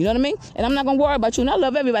 You know what I mean? And I'm not gonna worry about you, and I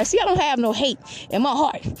love everybody. See, I don't have no hate in my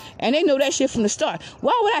heart. And they know that shit from the start.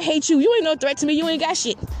 Why would I hate you? You ain't no threat to me. You ain't got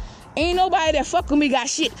shit. Ain't nobody that fuck with me got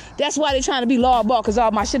shit. That's why they trying to be Laura Ball, because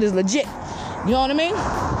all my shit is legit. You know what I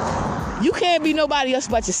mean? You can't be nobody else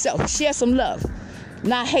but yourself. Share some love.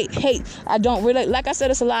 Not hate. I don't really, like I said,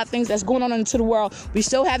 there's a lot of things that's going on into the world. We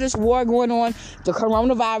still have this war going on. The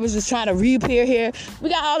coronavirus is trying to reappear here. We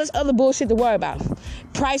got all this other bullshit to worry about.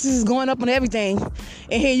 Prices is going up on everything.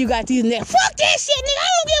 And here you got these niggas. Fuck that shit, nigga. I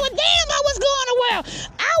don't give a damn about what's going on around.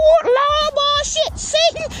 I want Laura Ball shit.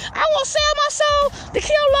 Satan, I want to sell my soul to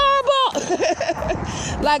kill Laura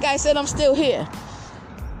Ball. Like I said, I'm still here.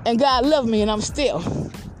 And God love me, and I'm still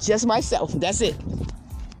just myself. That's it.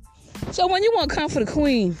 So when you want to come for the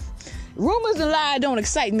queen, rumors and lies don't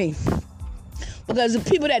excite me. Because the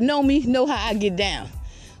people that know me know how I get down.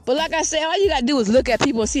 But like I said, all you got to do is look at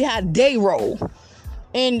people and see how they roll.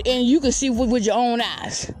 And you can see with your own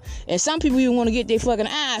eyes. And some people even want to get their fucking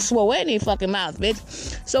eyes swole in their fucking mouth,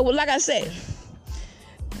 bitch. So like I said,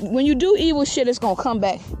 when you do evil shit, it's going to come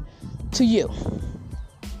back to you.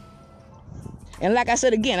 And like I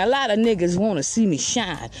said again, a lot of niggas want to see me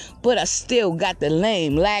shine, but I still got the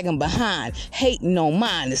lame lagging behind, hating on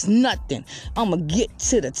mine. It's nothing. I'ma get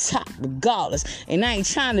to the top regardless. And I ain't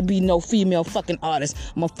trying to be no female fucking artist.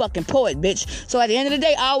 I'm a fucking poet, bitch. So at the end of the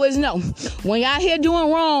day, I always know, when y'all here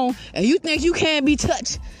doing wrong and you think you can't be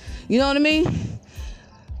touched, you know what I mean?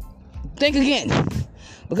 Think again.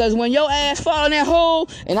 Because when your ass fall in that hole,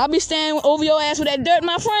 and I be standing over your ass with that dirt,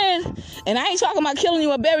 my friend, and I ain't talking about killing you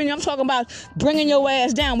or burying you, I'm talking about bringing your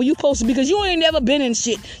ass down where you supposed to be, because you ain't never been in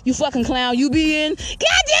shit, you fucking clown. You be in, God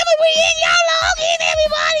damn it, we in, y'all log in,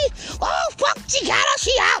 everybody. Oh, fuck, she got her,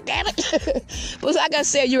 she out, damn it. But like I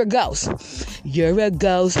said, you're a ghost. You're a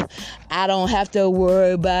ghost. I don't have to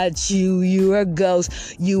worry about you. You're a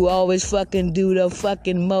ghost. You always fucking do the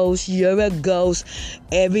fucking most. You're a ghost.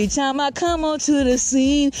 Every time I come onto the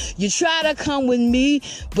scene, you try to come with me,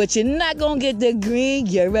 but you're not gonna get the green.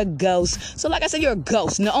 You're a ghost. So like I said, you're a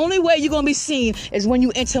ghost. And the only way you're gonna be seen is when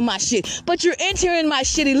you enter my shit. But you're entering my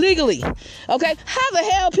shit illegally. Okay? How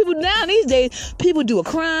the hell people now these days, people do a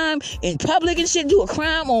crime in public and shit, do a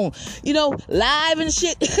crime on, live and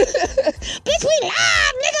shit. Bitch, we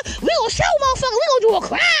live, nigga. We gonna show motherfuckers. We gonna do a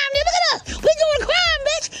crime, nigga. Look at us. We doing a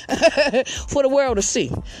crime, bitch. For the world to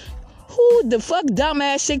see. Who the fuck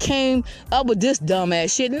dumbass shit came up with this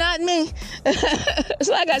dumbass shit? Not me. It's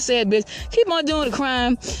like I said, bitch. Keep on doing the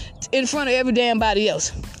crime in front of every damn body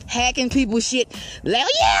else. Hacking people's shit. Like,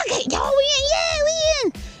 yeah, we in, yeah, we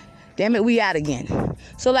in. Damn it, we out again.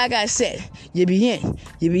 So like I said, you be in,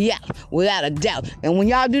 you be out, without a doubt. And when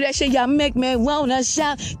y'all do that shit, y'all make me wanna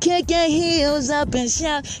shout, kick your heels up and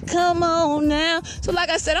shout, come on now. So like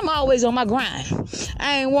I said, I'm always on my grind.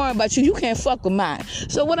 I ain't worrying about you. You can't fuck with mine.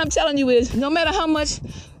 So what I'm telling you is, no matter how much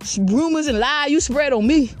rumors and lies you spread on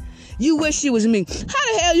me, you wish you was me.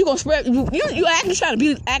 How the hell you gonna spread? You actually trying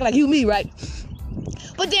to act like you me, right?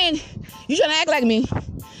 But then you trying to act like me.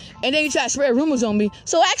 And then you try to spread rumors on me.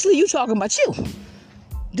 So actually, you talking about you.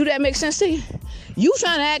 Do that make sense to you? You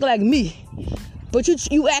trying to act like me, but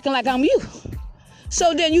you acting like I'm you.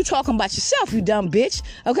 So then you talking about yourself, you dumb bitch.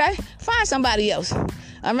 Okay? Find somebody else. All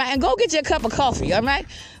right? And go get your cup of coffee. All right?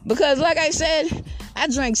 Because like I said, I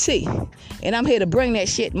drink tea. And I'm here to bring that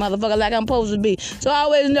shit, motherfucker, like I'm supposed to be. So I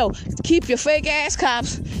always know, keep your fake ass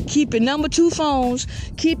cops, keep your number 2 phones,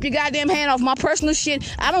 keep your goddamn hand off my personal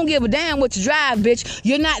shit. I don't give a damn what you drive, bitch.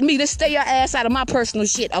 You're not me. Just stay your ass out of my personal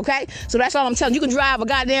shit, okay? So that's all I'm telling you. You can drive a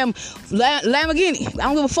goddamn Lamborghini. I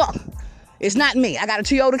don't give a fuck. It's not me. I got a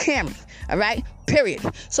Toyota Camry, all right? Period.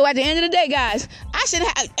 So at the end of the day, guys, I should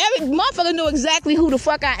have, every motherfucker know exactly who the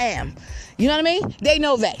fuck I am. You know what I mean? They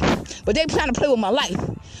know that. But they trying to play with my life.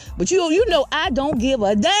 But you know I don't give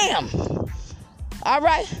a damn. All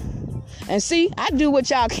right? And see, I do what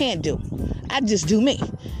y'all can't do. I just do me.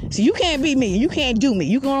 So you can't be me. You can't do me.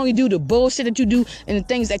 You can only do the bullshit that you do and the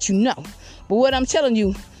things that you know. But what I'm telling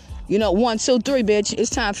you, 1, 2, 3, bitch, it's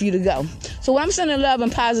time for you to go. So I'm sending love and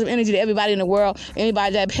positive energy to everybody in the world,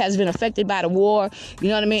 anybody that has been affected by the war, you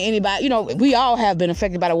know what I mean? Anybody, we all have been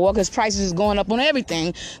affected by the war because prices is going up on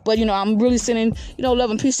everything. But, I'm really sending,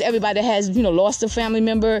 love and peace to everybody that has, lost a family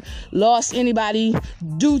member, lost anybody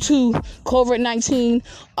due to COVID-19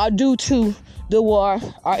 or due to the war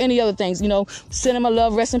or any other things, sending my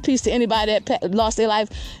love, rest in peace to anybody that lost their life.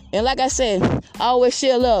 And like I said, I always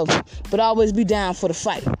share love, but always be down for the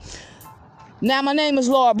fight. Now, my name is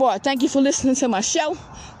Laura Barr. Thank you for listening to my show.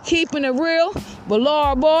 Keeping it real. But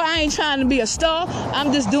Laura Barr, I ain't trying to be a star.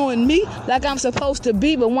 I'm just doing me like I'm supposed to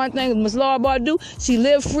be. But one thing Miss Laura Barr do, she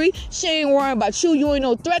live free. She ain't worrying about you. You ain't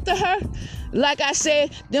no threat to her. Like I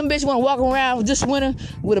said, them bitches want to walk around this winter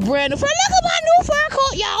with a brand new fur. Look at my new fur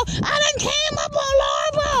coat, y'all. I done came up on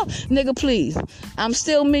Laura Barr. Nigga, please. I'm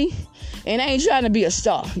still me. And I ain't trying to be a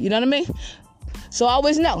star. You know what I mean? So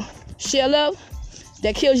always know, share love,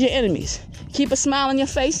 that kills your enemies. Keep a smile on your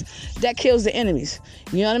face, that kills the enemies.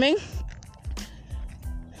 You know what I mean?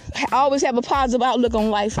 Always have a positive outlook on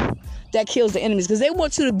life, that kills the enemies. Because they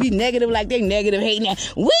want you to be negative, like they negative, hating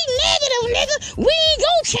that. We negative, nigga. We ain't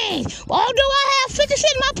gonna change. Although I have 50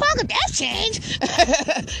 cents in my pocket, that's change.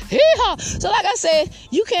 Hee-haw. So like I said,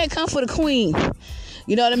 you can't come for the queen.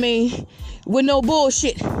 You know what I mean? With no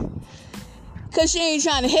bullshit. Because she ain't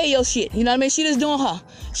trying to hear your shit. You know what I mean? She just doing her.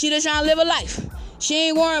 She just trying to live a life. She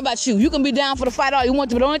ain't worrying about you. You can be down for the fight all you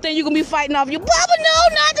want to, but the only thing you can be fighting off, you, Barbara, no,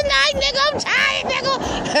 not tonight, nigga. I'm tired,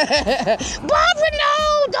 nigga. Barbara,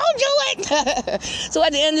 no, don't do it. So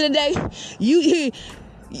at the end of the day,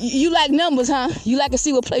 you like numbers, huh? You like to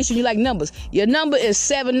see what place you like numbers. Your number is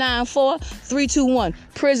 794-321.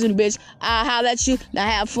 Prison, bitch. I'll holler at you. Now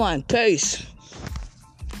have fun. Peace.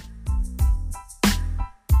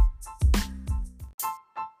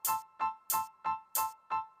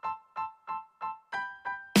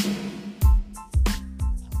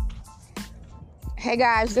 Hey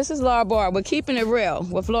guys, this is Laura Barr. We're keeping it real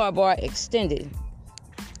with Laura Barr Extended.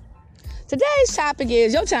 Today's topic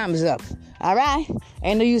is your time is up. All right?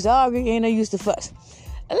 Ain't no use to argue, ain't no use to fuss.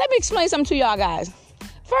 And let me explain something to y'all guys.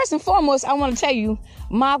 First and foremost, I want to tell you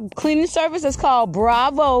my cleaning service is called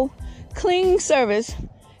Bravo Cleaning Service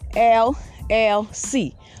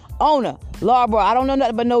LLC. Owner, Laura Barr. I don't know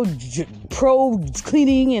nothing but no pro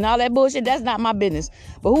cleaning and all that bullshit. That's not my business.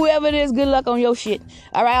 But whoever it is, good luck on your shit.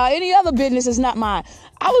 All right? Or any other business is not mine.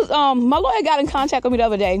 My lawyer got in contact with me the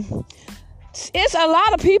other day. It's a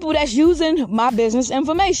lot of people that's using my business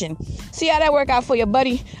information. See how that work out for you,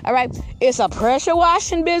 buddy? All right? It's a pressure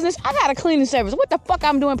washing business. I got a cleaning service. What the fuck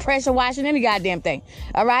I'm doing pressure washing any goddamn thing?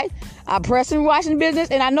 All right? A pressure washing business,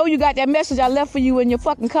 and I know you got that message I left for you in your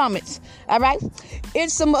fucking comments. All right?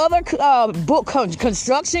 It's some other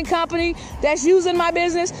construction company that's using my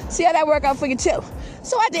business. See how that work out for you too.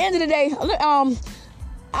 So at the end of the day,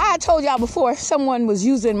 I told y'all before someone was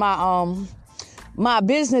using my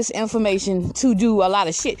business information to do a lot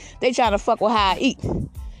of shit. They trying to fuck with how I eat.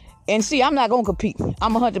 And see, I'm not going to compete.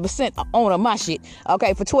 I'm 100% owner of my shit,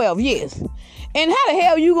 okay, for 12 years. And how the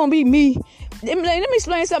hell you going to be me? Let me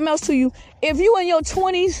explain something else to you. If you in your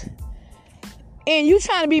 20s and you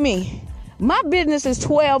trying to be me, my business is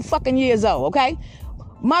 12 fucking years old, okay?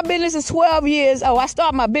 My business is 12 years old. I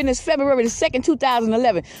started my business February the 2nd,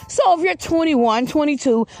 2011. So if you're 21,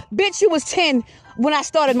 22, bitch, you was 10 when I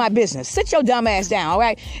started my business. Sit your dumb ass down, all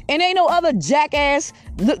right? And ain't no other jackass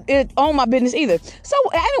on my business either. So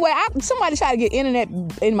anyway, somebody tried to get internet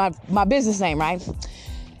in my business name, right?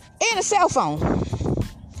 And a cell phone.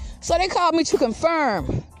 So they called me to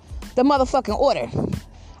confirm the motherfucking order.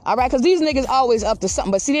 All right? Because these niggas always up to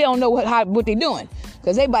something. But see, they don't know what they doing.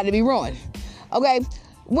 Because they about to be ruined. Okay?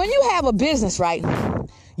 When you have a business, right,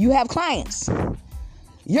 you have clients.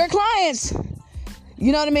 Your clients,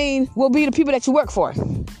 you know what I mean, will be the people that you work for.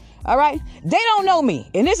 All right? They don't know me,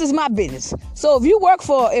 and this is my business. So if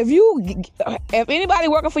anybody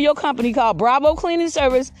working for your company called Bravo Cleaning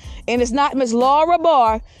Service, and it's not Miss Laura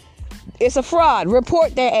Barr, it's a fraud.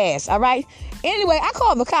 Report their ass, all right? Anyway, I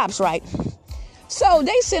called the cops, right? So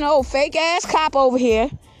they sent an old fake-ass cop over here,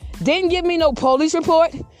 didn't give me no police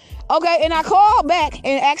report. Okay, and I called back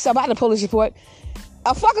and asked about the police report.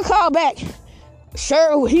 A fucker called back.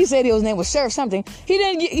 Sheriff, he said his name was Sheriff something. He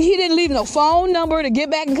didn't leave no phone number to get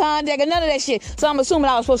back in contact or none of that shit. So I'm assuming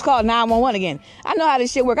I was supposed to call 911 again. I know how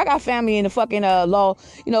this shit work. I got family in the fucking law,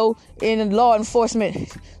 you know, in law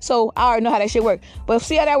enforcement. So I already know how that shit work. But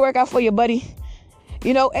see how that work out for you, buddy.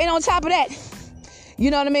 You know, and on top of that, you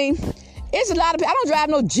know what I mean? It's a lot of people. I don't drive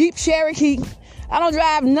no Jeep Cherokee. I don't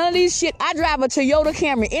drive none of these shit. I drive a Toyota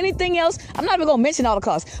Camry. Anything else, I'm not even going to mention all the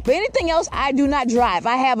cars, but anything else, I do not drive.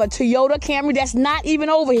 I have a Toyota Camry that's not even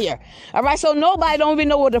over here. All right, so nobody don't even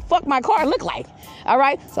know what the fuck my car look like. All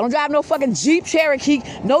right, so I don't drive no fucking Jeep Cherokee,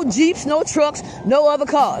 no Jeeps, no trucks, no other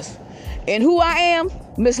cars. And who I am,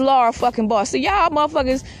 Miss Laura fucking Boss. So y'all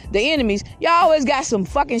motherfuckers, the enemies, y'all always got some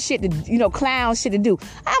fucking shit to, you know, clown shit to do.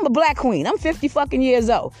 I'm a black queen. I'm 50 fucking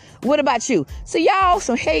years old. What about you? So y'all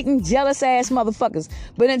some hating, jealous ass motherfuckers.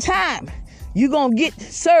 But in time, you gonna get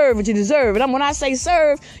served what you deserve. And when I say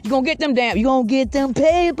serve, you gonna get them you gonna get them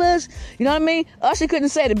papers. You know what I mean? Usher couldn't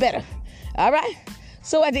say it better. All right?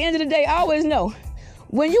 So at the end of the day, I always know,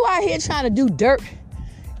 when you out here trying to do dirt,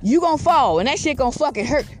 you gonna fall. And that shit gonna fucking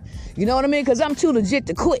hurt. You know what I mean? Because I'm too legit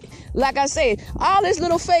to quit. Like I said, all this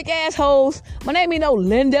little fake assholes. My name ain't no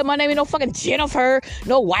Linda. My name ain't no fucking Jennifer.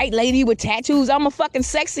 No white lady with tattoos. I'm a fucking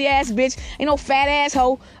sexy ass bitch. Ain't no fat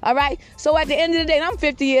asshole. All right? So at the end of the day, I'm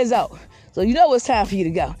 50 years old. So you know it's time for you to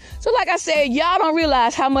go. So like I said, y'all don't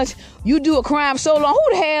realize how much you do a crime so long.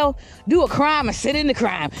 Who the hell do a crime and sit in the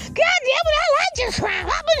crime? God damn it, I like your crime.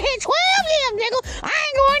 I've been here 12 years, nigga. I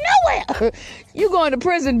ain't going nowhere. You going to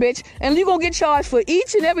prison, bitch. And you going to get charged for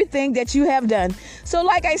each and everything that you have done. So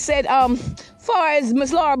like I said, far as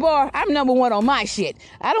Miss Laura Barr, I'm number one on my shit.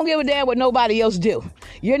 I don't give a damn what nobody else do.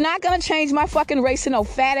 You're not gonna change my fucking race to no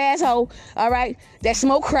fat asshole, all right, that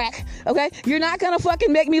smoke crack, okay? You're not gonna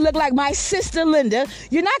fucking make me look like my sister Linda.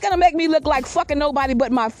 You're not gonna make me look like fucking nobody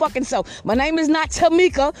but my fucking self. My name is not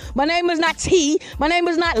Tamika. My name is not T. My name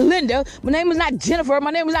is not Linda. My name is not Jennifer.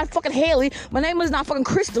 My name is not fucking Haley. My name is not fucking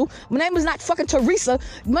Crystal. My name is not fucking Teresa.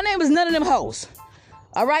 My name is none of them hoes,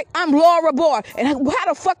 all right? I'm Laura Barr, and how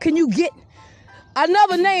the fuck can you get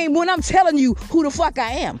another name when I'm telling you who the fuck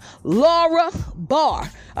I am? Laura Barr.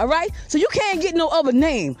 All right? So you can't get no other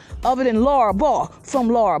name other than Laura Barr from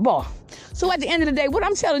Laura Barr. So at the end of the day, what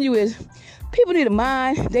I'm telling you is, people need to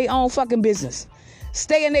mind their own fucking business.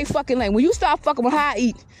 Stay in their fucking lane. When you start fucking with how I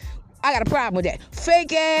eat, I got a problem with that.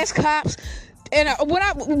 Fake ass cops. And when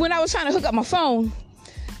I was trying to hook up my phone,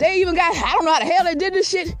 they even got, I don't know how the hell they did this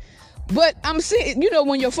shit, but I'm seeing, you know,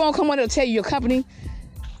 when your phone come on, it'll tell you your company.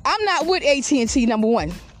 I'm not with AT&T, number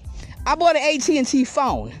one. I bought an AT&T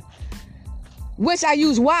phone, which I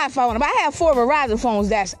use Wi-Fi on. But I have 4 Verizon phones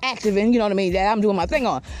that's active and, you know what I mean, that I'm doing my thing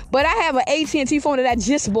on. But I have an AT&T phone that I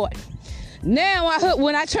just bought. Now,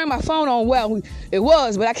 when I turn my phone on, well, it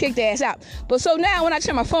was, but I kicked the ass out. But so now when I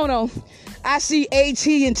turn my phone on, I see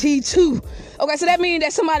AT&T 2. Okay, so that means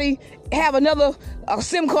that somebody have another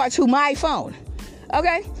SIM card to my phone.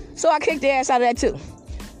 Okay, so I kicked the ass out of that too.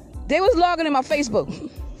 They was logging in my Facebook.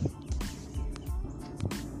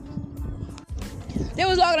 They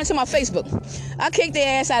was logging into my Facebook. I kicked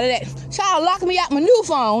their ass out of that. Try to lock me out my new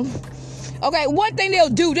phone. Okay, one thing they'll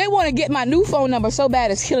do, they want to get my new phone number so bad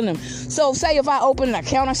it's killing them. So say if I open an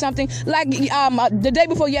account or something, like the day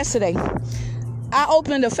before yesterday, I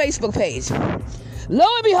opened a Facebook page. Lo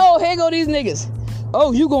and behold, here go these niggas.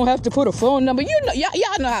 Oh, you gonna have to put a phone number. You know, y'all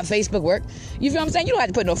know how Facebook work. You feel what I'm saying? You don't have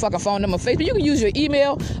to put no fucking phone number on Facebook. You can use your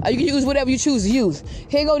email, or you can use whatever you choose to use.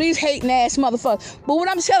 Here go these hating ass motherfuckers. But what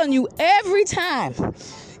I'm telling you, every time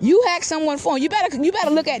you hack someone's phone, you better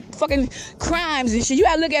look at fucking crimes and shit. You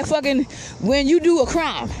gotta look at fucking when you do a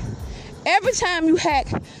crime. Every time you hack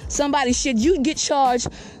somebody's shit, you get charged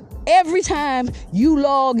every time you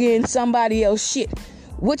log in somebody else's shit,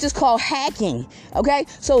 which is called hacking. Okay?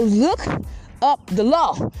 So look up the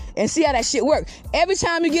law and see how that shit work. Every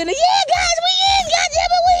time you get in, yeah, guys, we in,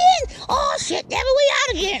 goddammit, we in. Oh shit, damn it, we out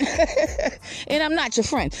again. And I'm not your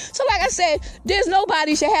friend. So like I said, there's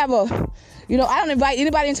nobody should have a, you know, I don't invite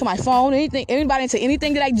anybody into my phone, anybody into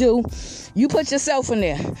anything that I do. You put yourself in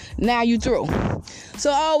there. Now you through.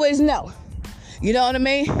 So I always know. You know what I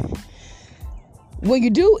mean? When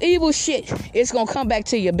you do evil shit, it's gonna come back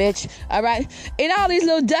to you, bitch. All right? And all these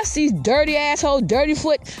little dusty, dirty asshole, dirty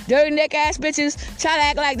foot, dirty neck ass bitches try to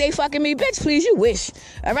act like they fucking me. Bitch, please, you wish.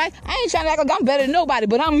 All right? I ain't trying to act like I'm better than nobody,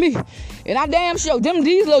 but I'm me. And I damn sure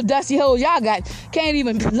these little dusty hoes y'all got can't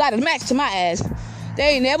even light a match to my ass. They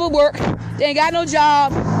ain't never work. They ain't got no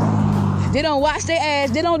job. They don't wash their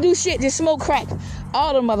ass. They don't do shit. Just smoke crack.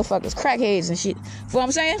 All them motherfuckers, crackheads and shit. You know what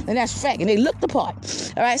I'm saying? And that's fact. And they look the part.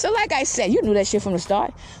 All right? So like I said, you knew that shit from the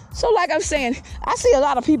start. So like I'm saying, I see a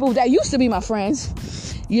lot of people that used to be my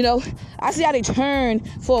friends. You know, I see how they turn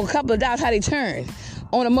for a couple of dollars, how they turn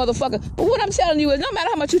on a motherfucker. But what I'm telling you is, no matter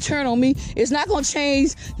how much you turn on me, it's not going to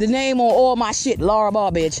change the name on all my shit, Laura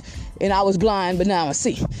Barr, bitch. And I was blind, but now I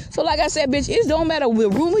see. So like I said, bitch, it don't matter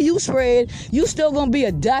what rumor you spread, you still gonna be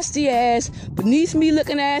a dusty ass, beneath me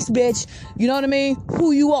looking ass bitch. You know what I mean?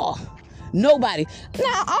 Who you are. Nobody.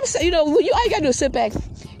 Now, I'm saying, you know, all you gotta do is sit back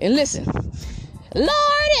and listen.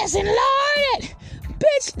 Lord this and Lord that.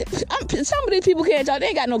 Bitch, some of these people can't talk. They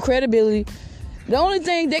ain't got no credibility. The only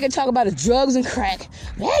thing they can talk about is drugs and crack.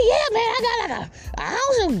 Yeah, man, I got like a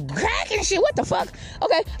ounce of crack and shit. What the fuck?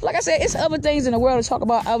 Okay, like I said, it's other things in the world to talk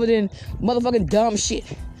about other than motherfucking dumb shit.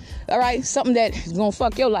 All right? Something that is going to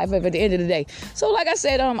fuck your life up at the end of the day. So like I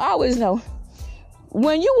said, I always know,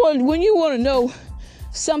 when you want to know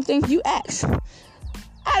something, you ask.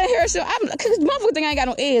 I done heard some, cause motherfucker think I ain't got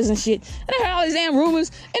no ears and shit. I done heard all these damn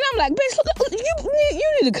rumors, and I'm like, bitch, look, you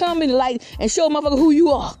need to come in the light and show motherfucker who you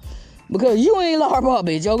are. Because you ain't Laura Barr,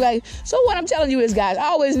 bitch, okay? So what I'm telling you is, guys, I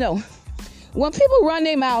always know, when people run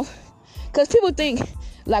their mouth, because people think,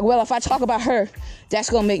 like, well, if I talk about her, that's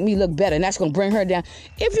going to make me look better, and that's going to bring her down.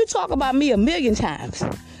 If you talk about me a million times,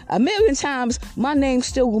 my name's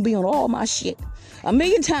still going to be on all my shit. A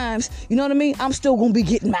million times, you know what I mean? I'm still going to be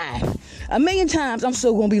getting mine. A million times, I'm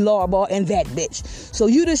still going to be Laura Barr and that bitch. So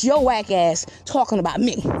you just your whack ass talking about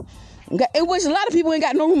me. Okay? In which a lot of people ain't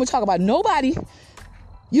got no room to talk about nobody.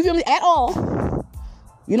 You feel me? At all.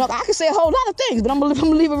 You know, I can say a whole lot of things, but I'm gonna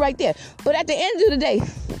leave it right there. But at the end of the day,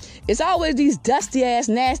 it's always these dusty ass,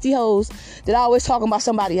 nasty hoes that always talking about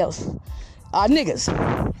somebody else. Niggas.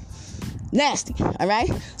 Nasty. All right?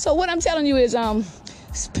 So what I'm telling you is,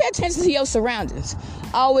 pay attention to your surroundings.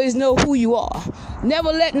 Always know who you are.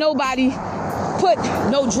 Never let nobody put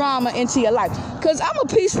no drama into your life. Because I'm a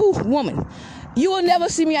peaceful woman. You will never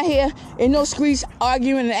see me out here in no streets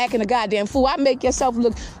arguing and acting a goddamn fool. I make yourself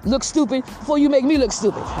look stupid before you make me look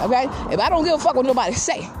stupid, okay? If I don't give a fuck what nobody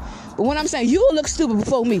say. But when I'm saying you will look stupid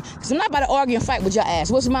before me, because I'm not about to argue and fight with your ass.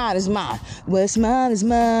 What's mine is mine. What's mine is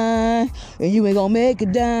mine, and you ain't gonna make a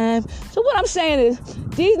dime. So what I'm saying is,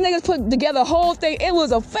 these niggas put together a whole thing. It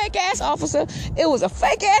was a fake-ass officer. It was a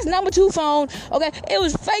fake-ass number 2 phone, okay? It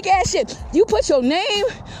was fake-ass shit. You put your name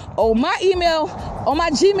on my email, on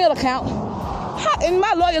my Gmail account, and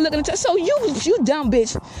my lawyer looking at you. So you dumb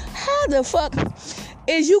bitch, how the fuck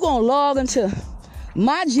is you gonna log into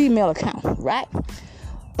my Gmail account, right?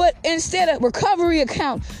 But instead of recovery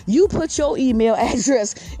account, you put your email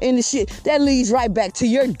address in the shit. That leads right back to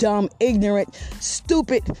your dumb, ignorant,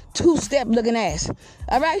 stupid, 2-step looking ass.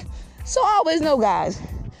 All right? So I always know, guys,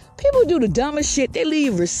 people do the dumbest shit. They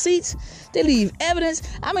leave receipts. They leave evidence.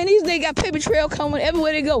 I mean, these niggas got paper trail coming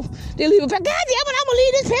everywhere they go. They leave a paper. God damn it, I'm gonna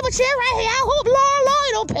leave this paper trail right here. I hope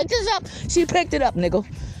Laura don't pick this up. She picked it up, nigga.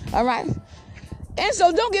 All right? And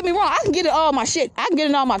so don't get me wrong. I can get it all my shit. I can get it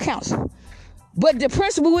in all my accounts. But the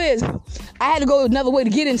principle is, I had to go another way to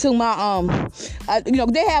get into my,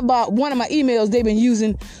 they have one of my emails they've been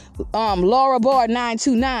using,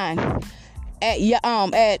 LauraBarr929 at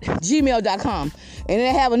gmail.com. And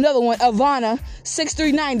they have another one,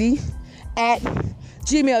 Ivana6390 at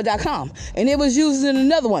gmail.com. And it was using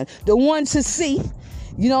another one, the one to C,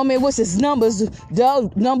 you know what I mean, what's his numbers, the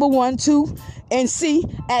number 1, 2, and C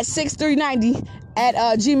at 6390 at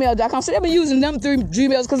gmail.com. So they've been using them 3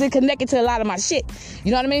 Gmails because they connected to a lot of my shit.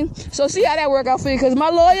 You know what I mean? So see how that work out for you, because my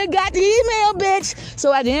lawyer got the email, bitch.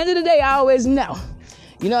 So at the end of the day, I always know.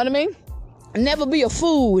 You know what I mean? Never be a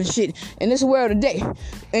fool and shit in this world today.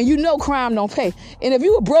 And you know crime don't pay. And if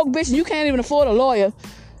you a broke bitch and you can't even afford a lawyer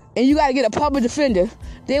and you got to get a public defender,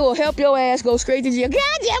 they will help your ass go straight to jail.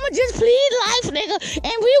 God damn it, just plead life, nigga.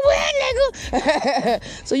 And we win, nigga.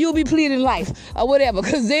 So you'll be pleading life or whatever,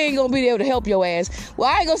 because they ain't going to be able to help your ass. Well,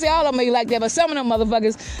 I ain't going to say all of them ain't like that, but some of them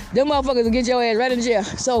motherfuckers will get your ass right in jail.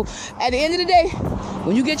 So at the end of the day,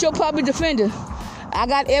 when you get your public defender, I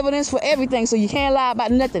got evidence for everything, so you can't lie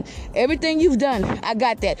about nothing. Everything you've done, I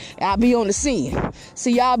got that. I'll be on the scene.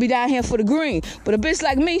 See, y'all be down here for the green. But a bitch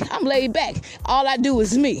like me, I'm laid back. All I do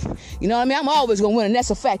is me. You know what I mean? I'm always going to win, and that's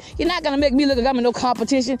a fact. You're not going to make me look like I'm in no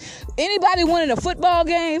competition. Anybody winning a football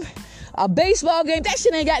game, a baseball game, that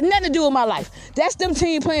shit ain't got nothing to do with my life. That's them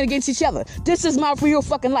teams playing against each other. This is my real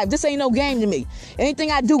fucking life. This ain't no game to me.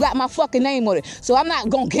 Anything I do got my fucking name on it. So I'm not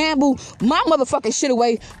gonna gamble my motherfucking shit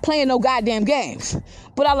away playing no goddamn games.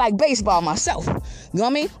 But I like baseball myself. You know what I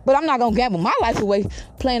mean? But I'm not gonna gamble my life away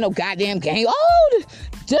playing no goddamn game. Oh,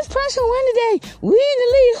 this person win today. We in the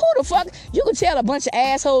lead. Who the fuck? You can tell a bunch of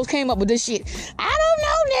assholes came up with this shit. I don't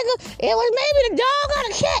know, nigga. It was maybe the dog or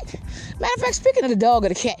the cat. Matter of fact, speaking of the dog or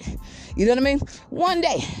the cat, you know what I mean? One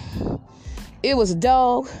day, it was a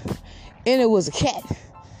dog and it was a cat.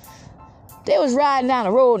 They was riding down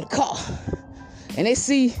the road in the car and they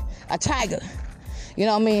see a tiger. You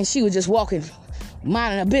know what I mean? She was just walking,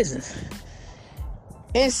 minding her business.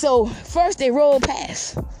 And so first they rolled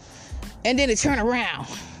past and then they turned around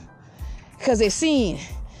because they seen,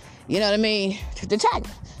 you know what I mean, the tiger.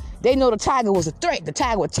 They know the tiger was a threat. The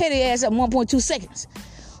tiger would tear their ass up in 1.2 seconds.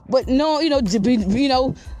 But no,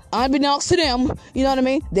 unbeknownst to them, you know what I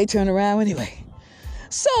mean? They turned around anyway.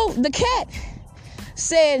 So the cat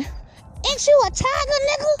said, "Ain't you a tiger,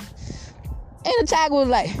 nigga?" And the tiger was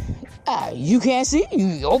like, "You can't see?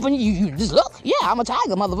 You open, you just look. Yeah, I'm a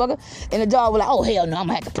tiger, motherfucker." And the dog was like, "Oh, hell no, I'm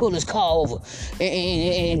gonna have to pull this car over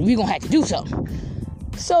and we gonna have to do something."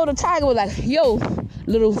 So the tiger was like, "Yo,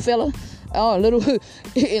 little fella,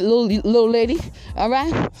 little lady, all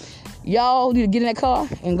right? Y'all need to get in that car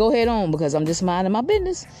and go head on, because I'm just minding my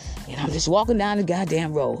business and I'm just walking down the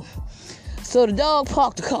goddamn road." So the dog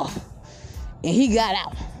parked the car and he got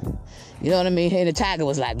out. You know what I mean? And the tiger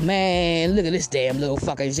was like, "Man, look at this damn little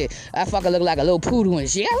fucking shit. That fucker look like a little poodle and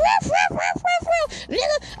shit.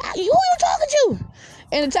 Nigga, who you talking to?"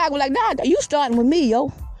 And the tiger was like, "Nah, you starting with me,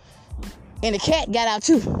 yo." And the cat got out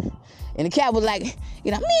too. And the cat was like,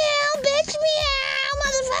 "Meow, bitch, meow,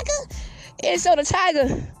 motherfucker." And so the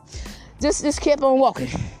tiger just kept on walking.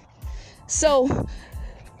 So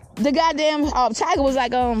the goddamn tiger was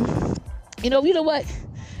like, you know what?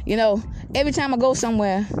 Every time I go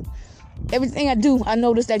somewhere, everything I do, I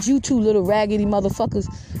notice that you two little raggedy motherfuckers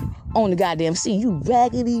on the goddamn scene. You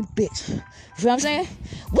raggedy bitch. You feel what I'm saying?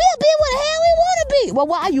 We'll be where the hell we want to be. Well,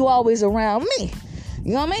 why are you always around me?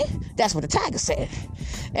 You know what I mean? That's what the tiger said.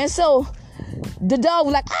 And so the dog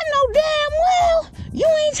was like, "I know damn well you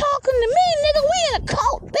ain't talking to me, nigga. We in a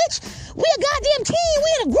cult, bitch. We a goddamn team. We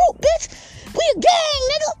in a group, bitch. We a gang,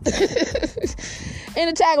 nigga." And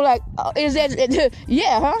the tiger was like, "Is that,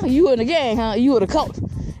 yeah, huh? You in the gang, huh? You in the cult."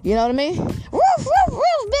 You know what I mean? "Roof, roof,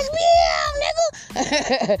 roof, bitch, meow,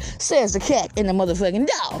 nigga," says the cat and the motherfucking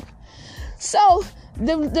dog. So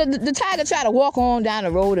the tiger tried to walk on down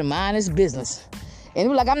the road and mind his business. And he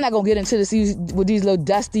was like, "I'm not going to get into this with these little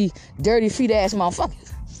dusty, dirty feet ass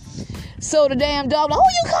motherfuckers." So the damn dog like, "Who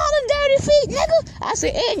you calling dirty feet, nigga?" I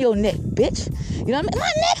said, "And your neck, bitch." You know what I mean?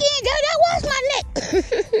 "My neck ain't dirty. I wash my neck."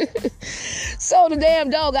 So the damn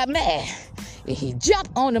dog got mad. And he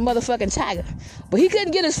jumped on the motherfucking tiger. But he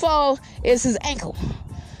couldn't get as far as his ankle.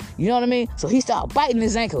 You know what I mean? So he started biting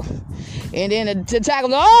his ankle. And then the tiger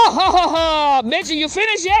was like, "Oh, ha, ha, ha. Bitch, are you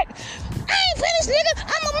finished yet?" "I ain't finished, nigga.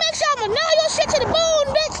 I'm gonna make sure I'm gonna gnaw your shit to the bone,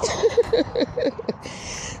 bitch."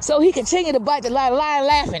 So he continued to bite the lion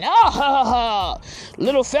laughing. "Oh, ha, ha, ha.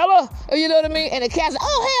 Little fella." You know what I mean? And the cat's like,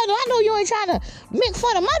 "Oh, hell no, I know you ain't trying to make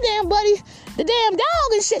fun of my damn buddy, the damn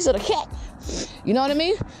dog and shit." So the cat, you know what I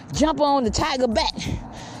mean, jump on the tiger back.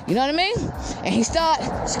 You know what I mean? And he start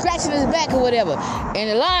scratching his back or whatever. And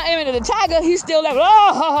the tiger, he's still like, "Oh,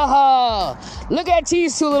 ha, ha, ha. Look at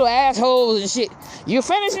these two little assholes and shit. You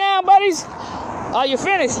finished now, buddies? Are you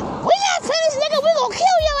finished?" "We not finished, nigga. We gonna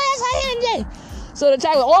kill your ass out here today." So the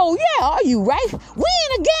tiger, "Oh, yeah, are you right? We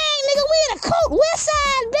in a gang, nigga. We in a cult. West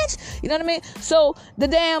side, bitch." You know what I mean? So the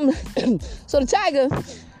tiger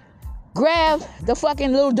grabbed the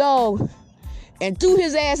fucking little dog and threw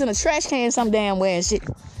his ass in a trash can some damn way and shit.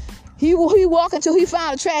 He walked until he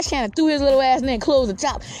found a trash can and threw his little ass in there and closed the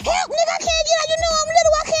top. Help, nigga, I can't get out. You know I'm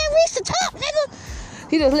little. I can't reach the top, nigga.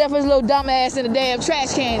 He just left his little dumb ass in the damn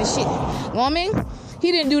trash can and shit. You know what I mean?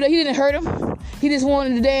 He didn't do that. He didn't hurt him. He just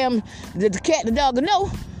wanted the cat, the dog to know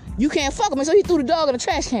you can't fuck him. So he threw the dog in the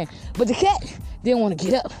trash can. But the cat didn't want to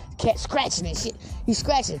get up. The cat scratching and shit. He's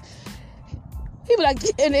scratching. He was like,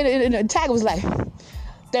 and the tiger was like,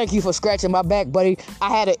 thank you for scratching my back, buddy. I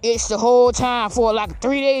had an itch the whole time for like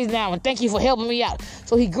 3 days now, and thank you for helping me out.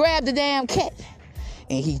 So he grabbed the damn cat,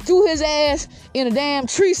 and he threw his ass in a damn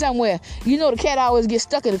tree somewhere. You know the cat always gets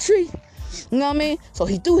stuck in a tree. You know what I mean? So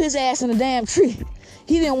he threw his ass in the damn tree.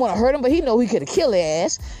 He didn't want to hurt him, but he know he could have killed their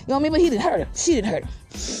ass. You know what I mean? But he didn't hurt him. She didn't hurt him.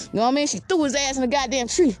 You know what I mean? She threw his ass in the goddamn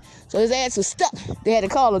tree. So his ass was stuck. They had to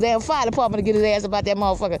call the damn fire department to get his ass about that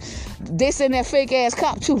motherfucker. They sent that fake ass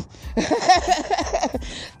cop too.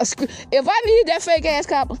 If I need that fake ass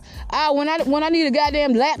cop, when I need a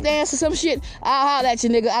goddamn lap dance or some shit, I'll holler at you,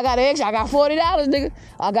 nigga. I got extra. I got $40, nigga.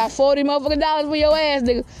 I got $40 motherfucking dollars for your ass,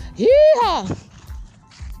 nigga. Yeehaw.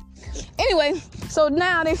 Anyway, so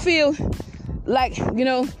now they feel like, you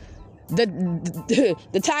know,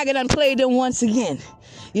 the tiger done played them once again.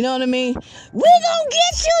 You know what I mean? We gonna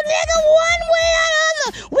get you, nigga, one way or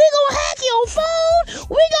another. We gonna hack your phone.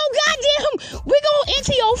 We gonna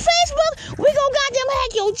enter your Facebook. We gonna goddamn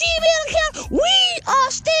hack your Gmail account. We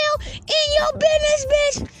are still in your business,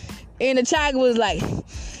 bitch. And the tiger was like,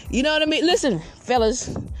 you know what I mean? Listen,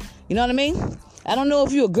 fellas, you know what I mean? I don't know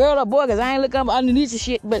if you a girl or boy, because I ain't looking up underneath the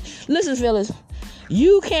shit, but listen, fellas,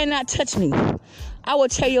 you cannot touch me. I will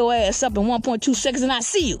tear your ass up in 1.2 seconds, and I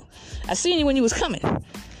see you. I seen you when you was coming.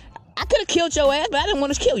 I could have killed your ass, but I didn't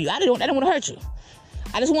want to kill you. I didn't want to hurt you.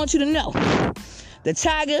 I just want you to know, the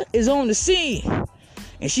tiger is on the scene,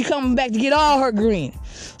 and she coming back to get all her green.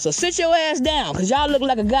 So sit your ass down, because y'all look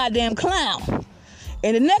like a goddamn clown.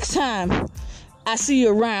 And the next time I see you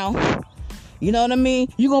around, you know what I mean?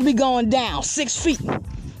 You're going to be going down 6 feet,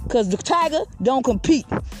 because the tiger don't compete.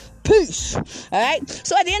 Peace. Alright?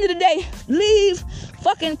 So at the end of the day, leave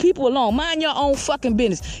fucking people alone. Mind your own fucking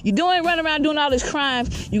business. You running around doing all this crime.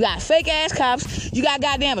 You got fake ass cops. You got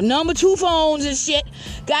goddamn number 2 phones and shit.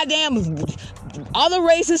 Goddamn other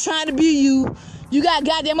races trying to be you. You got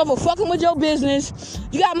goddamn motherfuckers fucking with your business.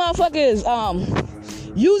 You got motherfuckers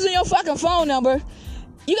using your fucking phone number.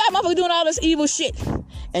 You got motherfuckers doing all this evil shit.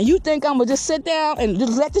 And you think I'm gonna just sit down and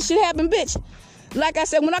just let this shit happen, bitch? Like I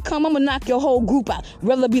said, when I come, I'm gonna knock your whole group out.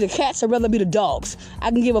 Whether it be the cats or whether it be the dogs.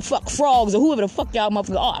 I can give a fuck, frogs or whoever the fuck y'all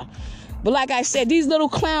motherfuckers are. But like I said, these little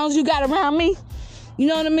clowns you got around me, you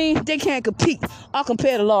know what I mean? They can't compete. I'll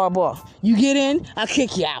compare to Laura Ball. You get in, I'll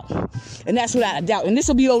kick you out. And that's without a doubt. And this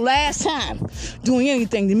will be your last time doing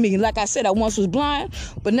anything to me. And like I said, I once was blind,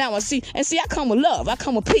 but now I see. And see, I come with love. I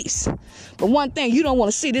come with peace. But one thing, you don't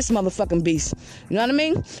want to see this motherfucking beast. You know what I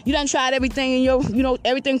mean? You done tried everything in your,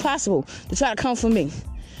 everything possible to try to come for me.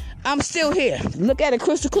 I'm still here. Look at it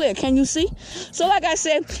crystal clear. Can you see? So like I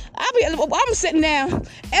said, I'm sitting down.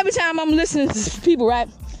 Every time I'm listening to people, right?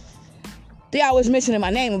 They always mentioning my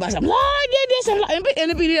name about something. Lord did this, and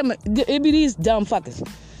it be these dumb fuckers.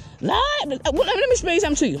 Lord, let me explain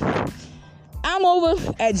something to you. I'm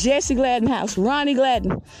over at Jesse Gladden house, Ronnie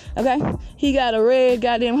Gladden. Okay, he got a red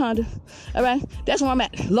goddamn Honda. All right, that's where I'm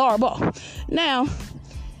at, Laura Ball. Now,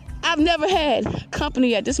 I've never had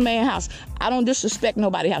company at this man's house. I don't disrespect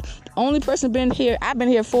nobody's house. The only person been here, I've been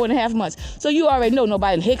here 4.5 months. So you already know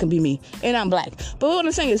nobody in here can be me, and I'm black. But what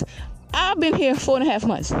I'm saying is, I've been here 4.5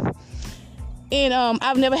 months. And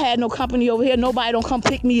I've never had no company over here. Nobody don't come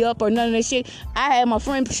pick me up or none of that shit. I had my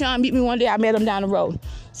friend Sean meet me one day. I met him down the road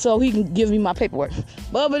so he can give me my paperwork.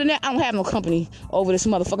 But other than that, I don't have no company over this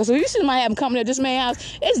motherfucker. So you see my having company at this man's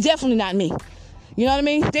house, it's definitely not me. You know what I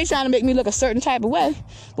mean? They trying to make me look a certain type of way.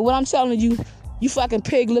 But what I'm telling you, you fucking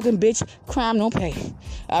pig-looking bitch, crime don't pay.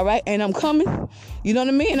 All right? And I'm coming. You know what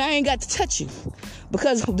I mean? And I ain't got to touch you.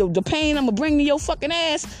 Because the pain I'm going to bring to your fucking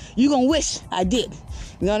ass, you going to wish I did.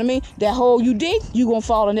 You know what I mean? That hole you dig, you gonna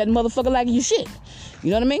fall in that motherfucker like you shit.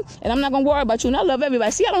 You know what I mean? And I'm not gonna worry about you, and I love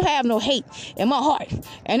everybody. See, I don't have no hate in my heart.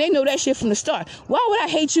 And they know that shit from the start. Why would I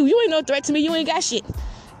hate you? You ain't no threat to me. You ain't got shit.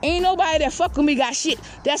 Ain't nobody that fuck with me got shit.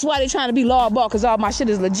 That's why they trying to be Laura Ball, because all my shit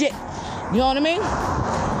is legit. You know what I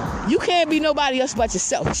mean? You can't be nobody else but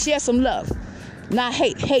yourself. Share some love. Not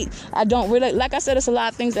hate. I don't really, like I said, there's a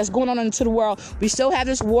lot of things that's going on into the world. We still have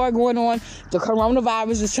this war going on. The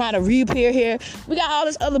coronavirus is trying to reappear here. We got all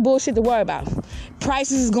this other bullshit to worry about.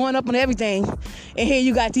 Prices is going up on everything. And here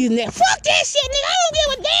you got these niggas. Fuck that shit, nigga. I don't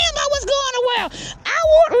give a damn about what's going on around. I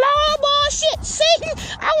want Laura Ball shit.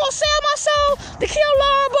 Satan, I want to sell my soul to kill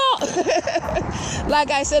Laura Ball.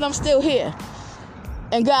 Like I said, I'm still here.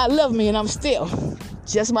 And God loved me, and I'm still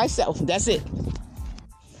just myself. That's it.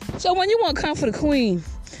 So when you want to come for the queen,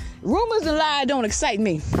 rumors and lies don't excite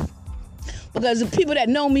me. Because the people that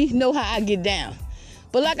know me know how I get down.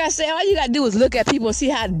 But like I said, all you got to do is look at people and see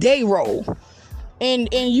how they roll. And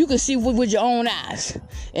you can see with your own eyes.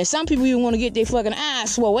 And some people even want to get their fucking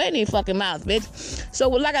eyes swollen in their fucking mouth, bitch. So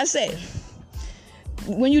like I said,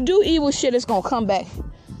 when you do evil shit, it's going to come back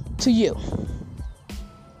to you.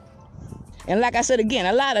 And like I said again,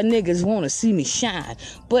 a lot of niggas want to see me shine,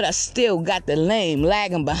 but I still got the lame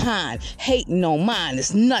lagging behind, hating on mine.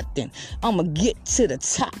 It's nothing. I'ma get to the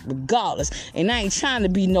top regardless. And I ain't trying to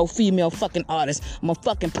be no female fucking artist. I'm a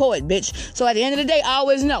fucking poet, bitch. So at the end of the day, I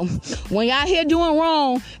always know, when y'all here doing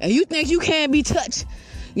wrong and you think you can't be touched,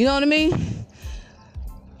 you know what I mean?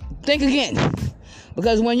 Think again.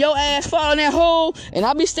 Because when your ass fall in that hole, and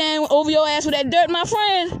I be standing over your ass with that dirt, my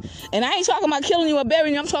friend, and I ain't talking about killing you or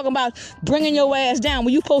burying you, I'm talking about bringing your ass down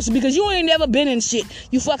where you supposed to be, because you ain't never been in shit,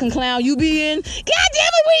 you fucking clown. You be in, God damn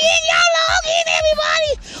it, we in, y'all log in,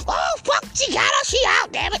 everybody. Oh, fuck, she got her, she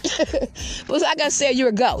out, damn it. But like I said, you're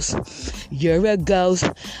a ghost. You're a ghost.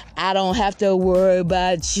 I don't have to worry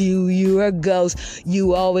about you. You're a ghost.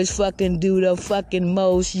 You always fucking do the fucking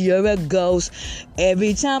most. You're a ghost.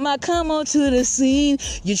 Every time I come onto the scene,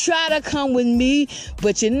 you try to come with me,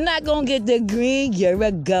 but you're not gonna get the green. You're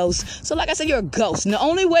a ghost. So like I said, you're a ghost. And the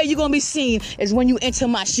only way you're gonna be seen is when you enter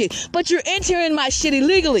my shit. But you're entering my shit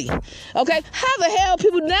illegally. Okay? How the hell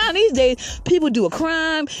people now these days, people do a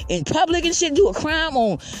crime in public and shit, do a crime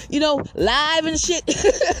on, live and shit.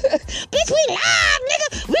 Bitch, we live,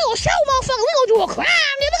 nigga. We gonna show motherfucker. We gonna do a crime,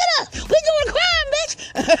 nigga. Look at us. We doing a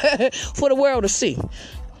crime, bitch. For the world to see.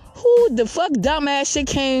 Who the fuck dumbass shit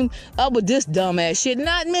came up with this dumbass shit?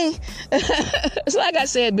 Not me. It's like I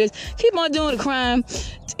said, bitch. Keep on doing the crime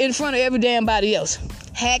in front of every damn body else.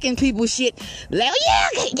 Hacking people's shit. Like, yeah,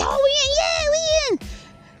 we in. Yeah, we in.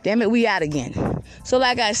 Damn it, we out again. So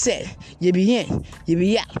like I said, you be in, you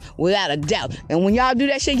be out, without a doubt. And when y'all do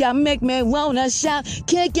that shit, y'all make me wanna shout,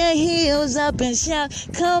 kick your heels up and shout,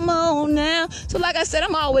 come on now. So like I said,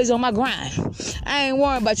 I'm always on my grind. I ain't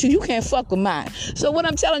worrying about you. You can't fuck with mine. So what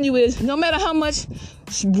I'm telling you is, no matter how much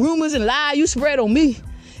rumors and lies you spread on me,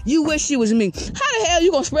 you wish you was me. How the hell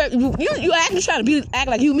you gonna spread? You actually trying to act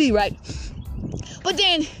like you me, right? But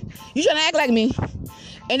then you trying to act like me.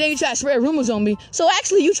 And then you try to spread rumors on me. So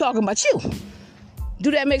actually, you talking about you.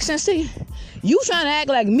 Do that make sense to you? You trying to act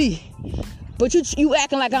like me, but you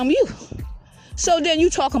acting like I'm you. So then you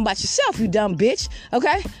talking about yourself, you dumb bitch.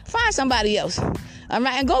 Okay? Find somebody else. All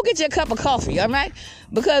right? And go get your cup of coffee. All right?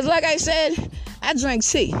 Because like I said, I drink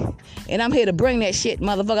tea. And I'm here to bring that shit,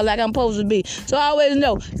 motherfucker, like I'm supposed to be. So I always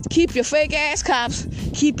know, keep your fake ass cops,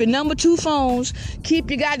 keep your number 2 phones, keep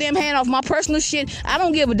your goddamn hand off my personal shit. I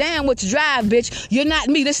don't give a damn what you drive, bitch. You're not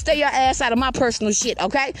me. Just stay your ass out of my personal shit,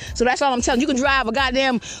 okay? So that's all I'm telling you. You can drive a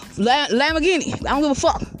goddamn Lamborghini. I don't give a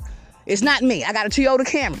fuck. It's not me. I got a Toyota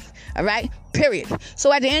Camry, all right? Period.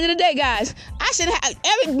 So at the end of the day, guys, I should have,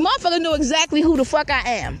 every motherfucker know exactly who the fuck I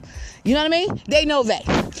am. You know what I mean? They know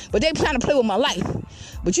that. But they trying to play with my life.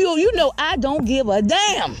 But you know I don't give a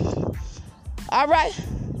damn. All right?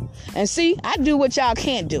 And see, I do what y'all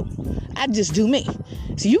can't do. I just do me.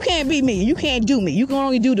 See, you can't be me. You can't do me. You can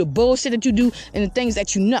only do the bullshit that you do and the things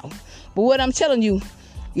that you know. But what I'm telling you,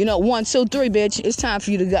 1, 2, 3, bitch, it's time for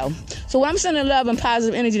you to go. So when I'm sending love and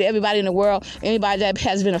positive energy to everybody in the world, anybody that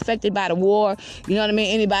has been affected by the war, you know what I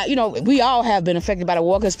mean? Anybody, we all have been affected by the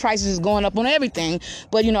war because prices is going up on everything.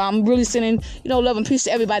 But, I'm really sending, love and peace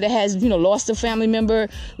to everybody that has, lost a family member,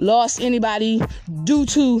 lost anybody due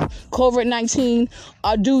to COVID-19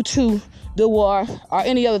 or due to the war or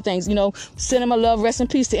any other things. Send them a love, rest in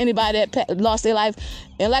peace to anybody that lost their life.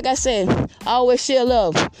 And like I said, I always share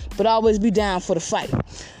love, but always be down for the fight.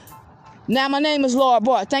 Now, my name is Laura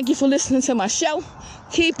Barr. Thank you for listening to my show.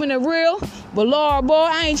 Keeping it real. But Laura Barr,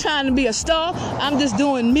 I ain't trying to be a star. I'm just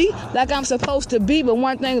doing me like I'm supposed to be. But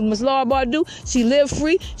one thing Miss Laura Barr do, she live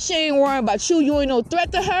free. She ain't worrying about you. You ain't no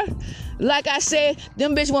threat to her. Like I said,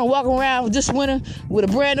 them bitches want to walk around this winter with a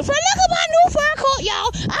brand new fur. Look at my new fur coat,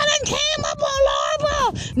 y'all. I done came up on Laura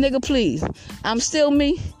Barr. Nigga, please. I'm still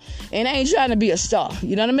me. And I ain't trying to be a star.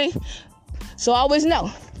 You know what I mean? So always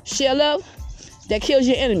know, share love, that kills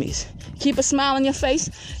your enemies. Keep a smile on your face,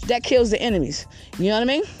 that kills the enemies. You know what I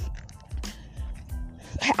mean?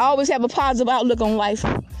 Always have a positive outlook on life,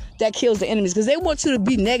 that kills the enemies. Because they want you to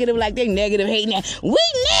be negative, like they negative, hating that. We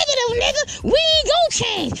negative, nigga. We ain't gonna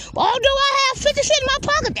change. Although I have 50 cents in my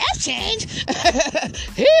pocket, that's change.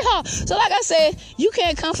 Hee-haw. So like I said, you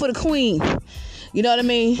can't come for the queen. You know what I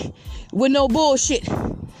mean? With no bullshit.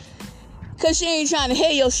 Because she ain't trying to hear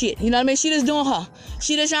your shit. You know what I mean? She just doing her.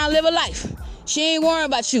 She just trying to live a life. She ain't worrying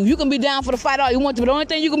about you. You can be down for the fight all you want to, but the only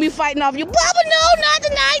thing you can be fighting off you, Barbara, no, not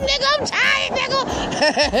tonight, nigga. I'm tired, nigga.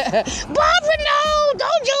 Barbara, no,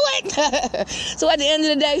 don't do it. So at the end of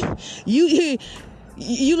the day,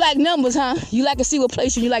 you like numbers, huh? You like to see what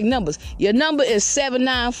place you like numbers. Your number is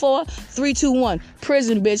 794-321.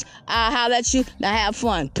 Prison, bitch. I'll holler at you. Now have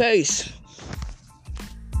fun. Peace.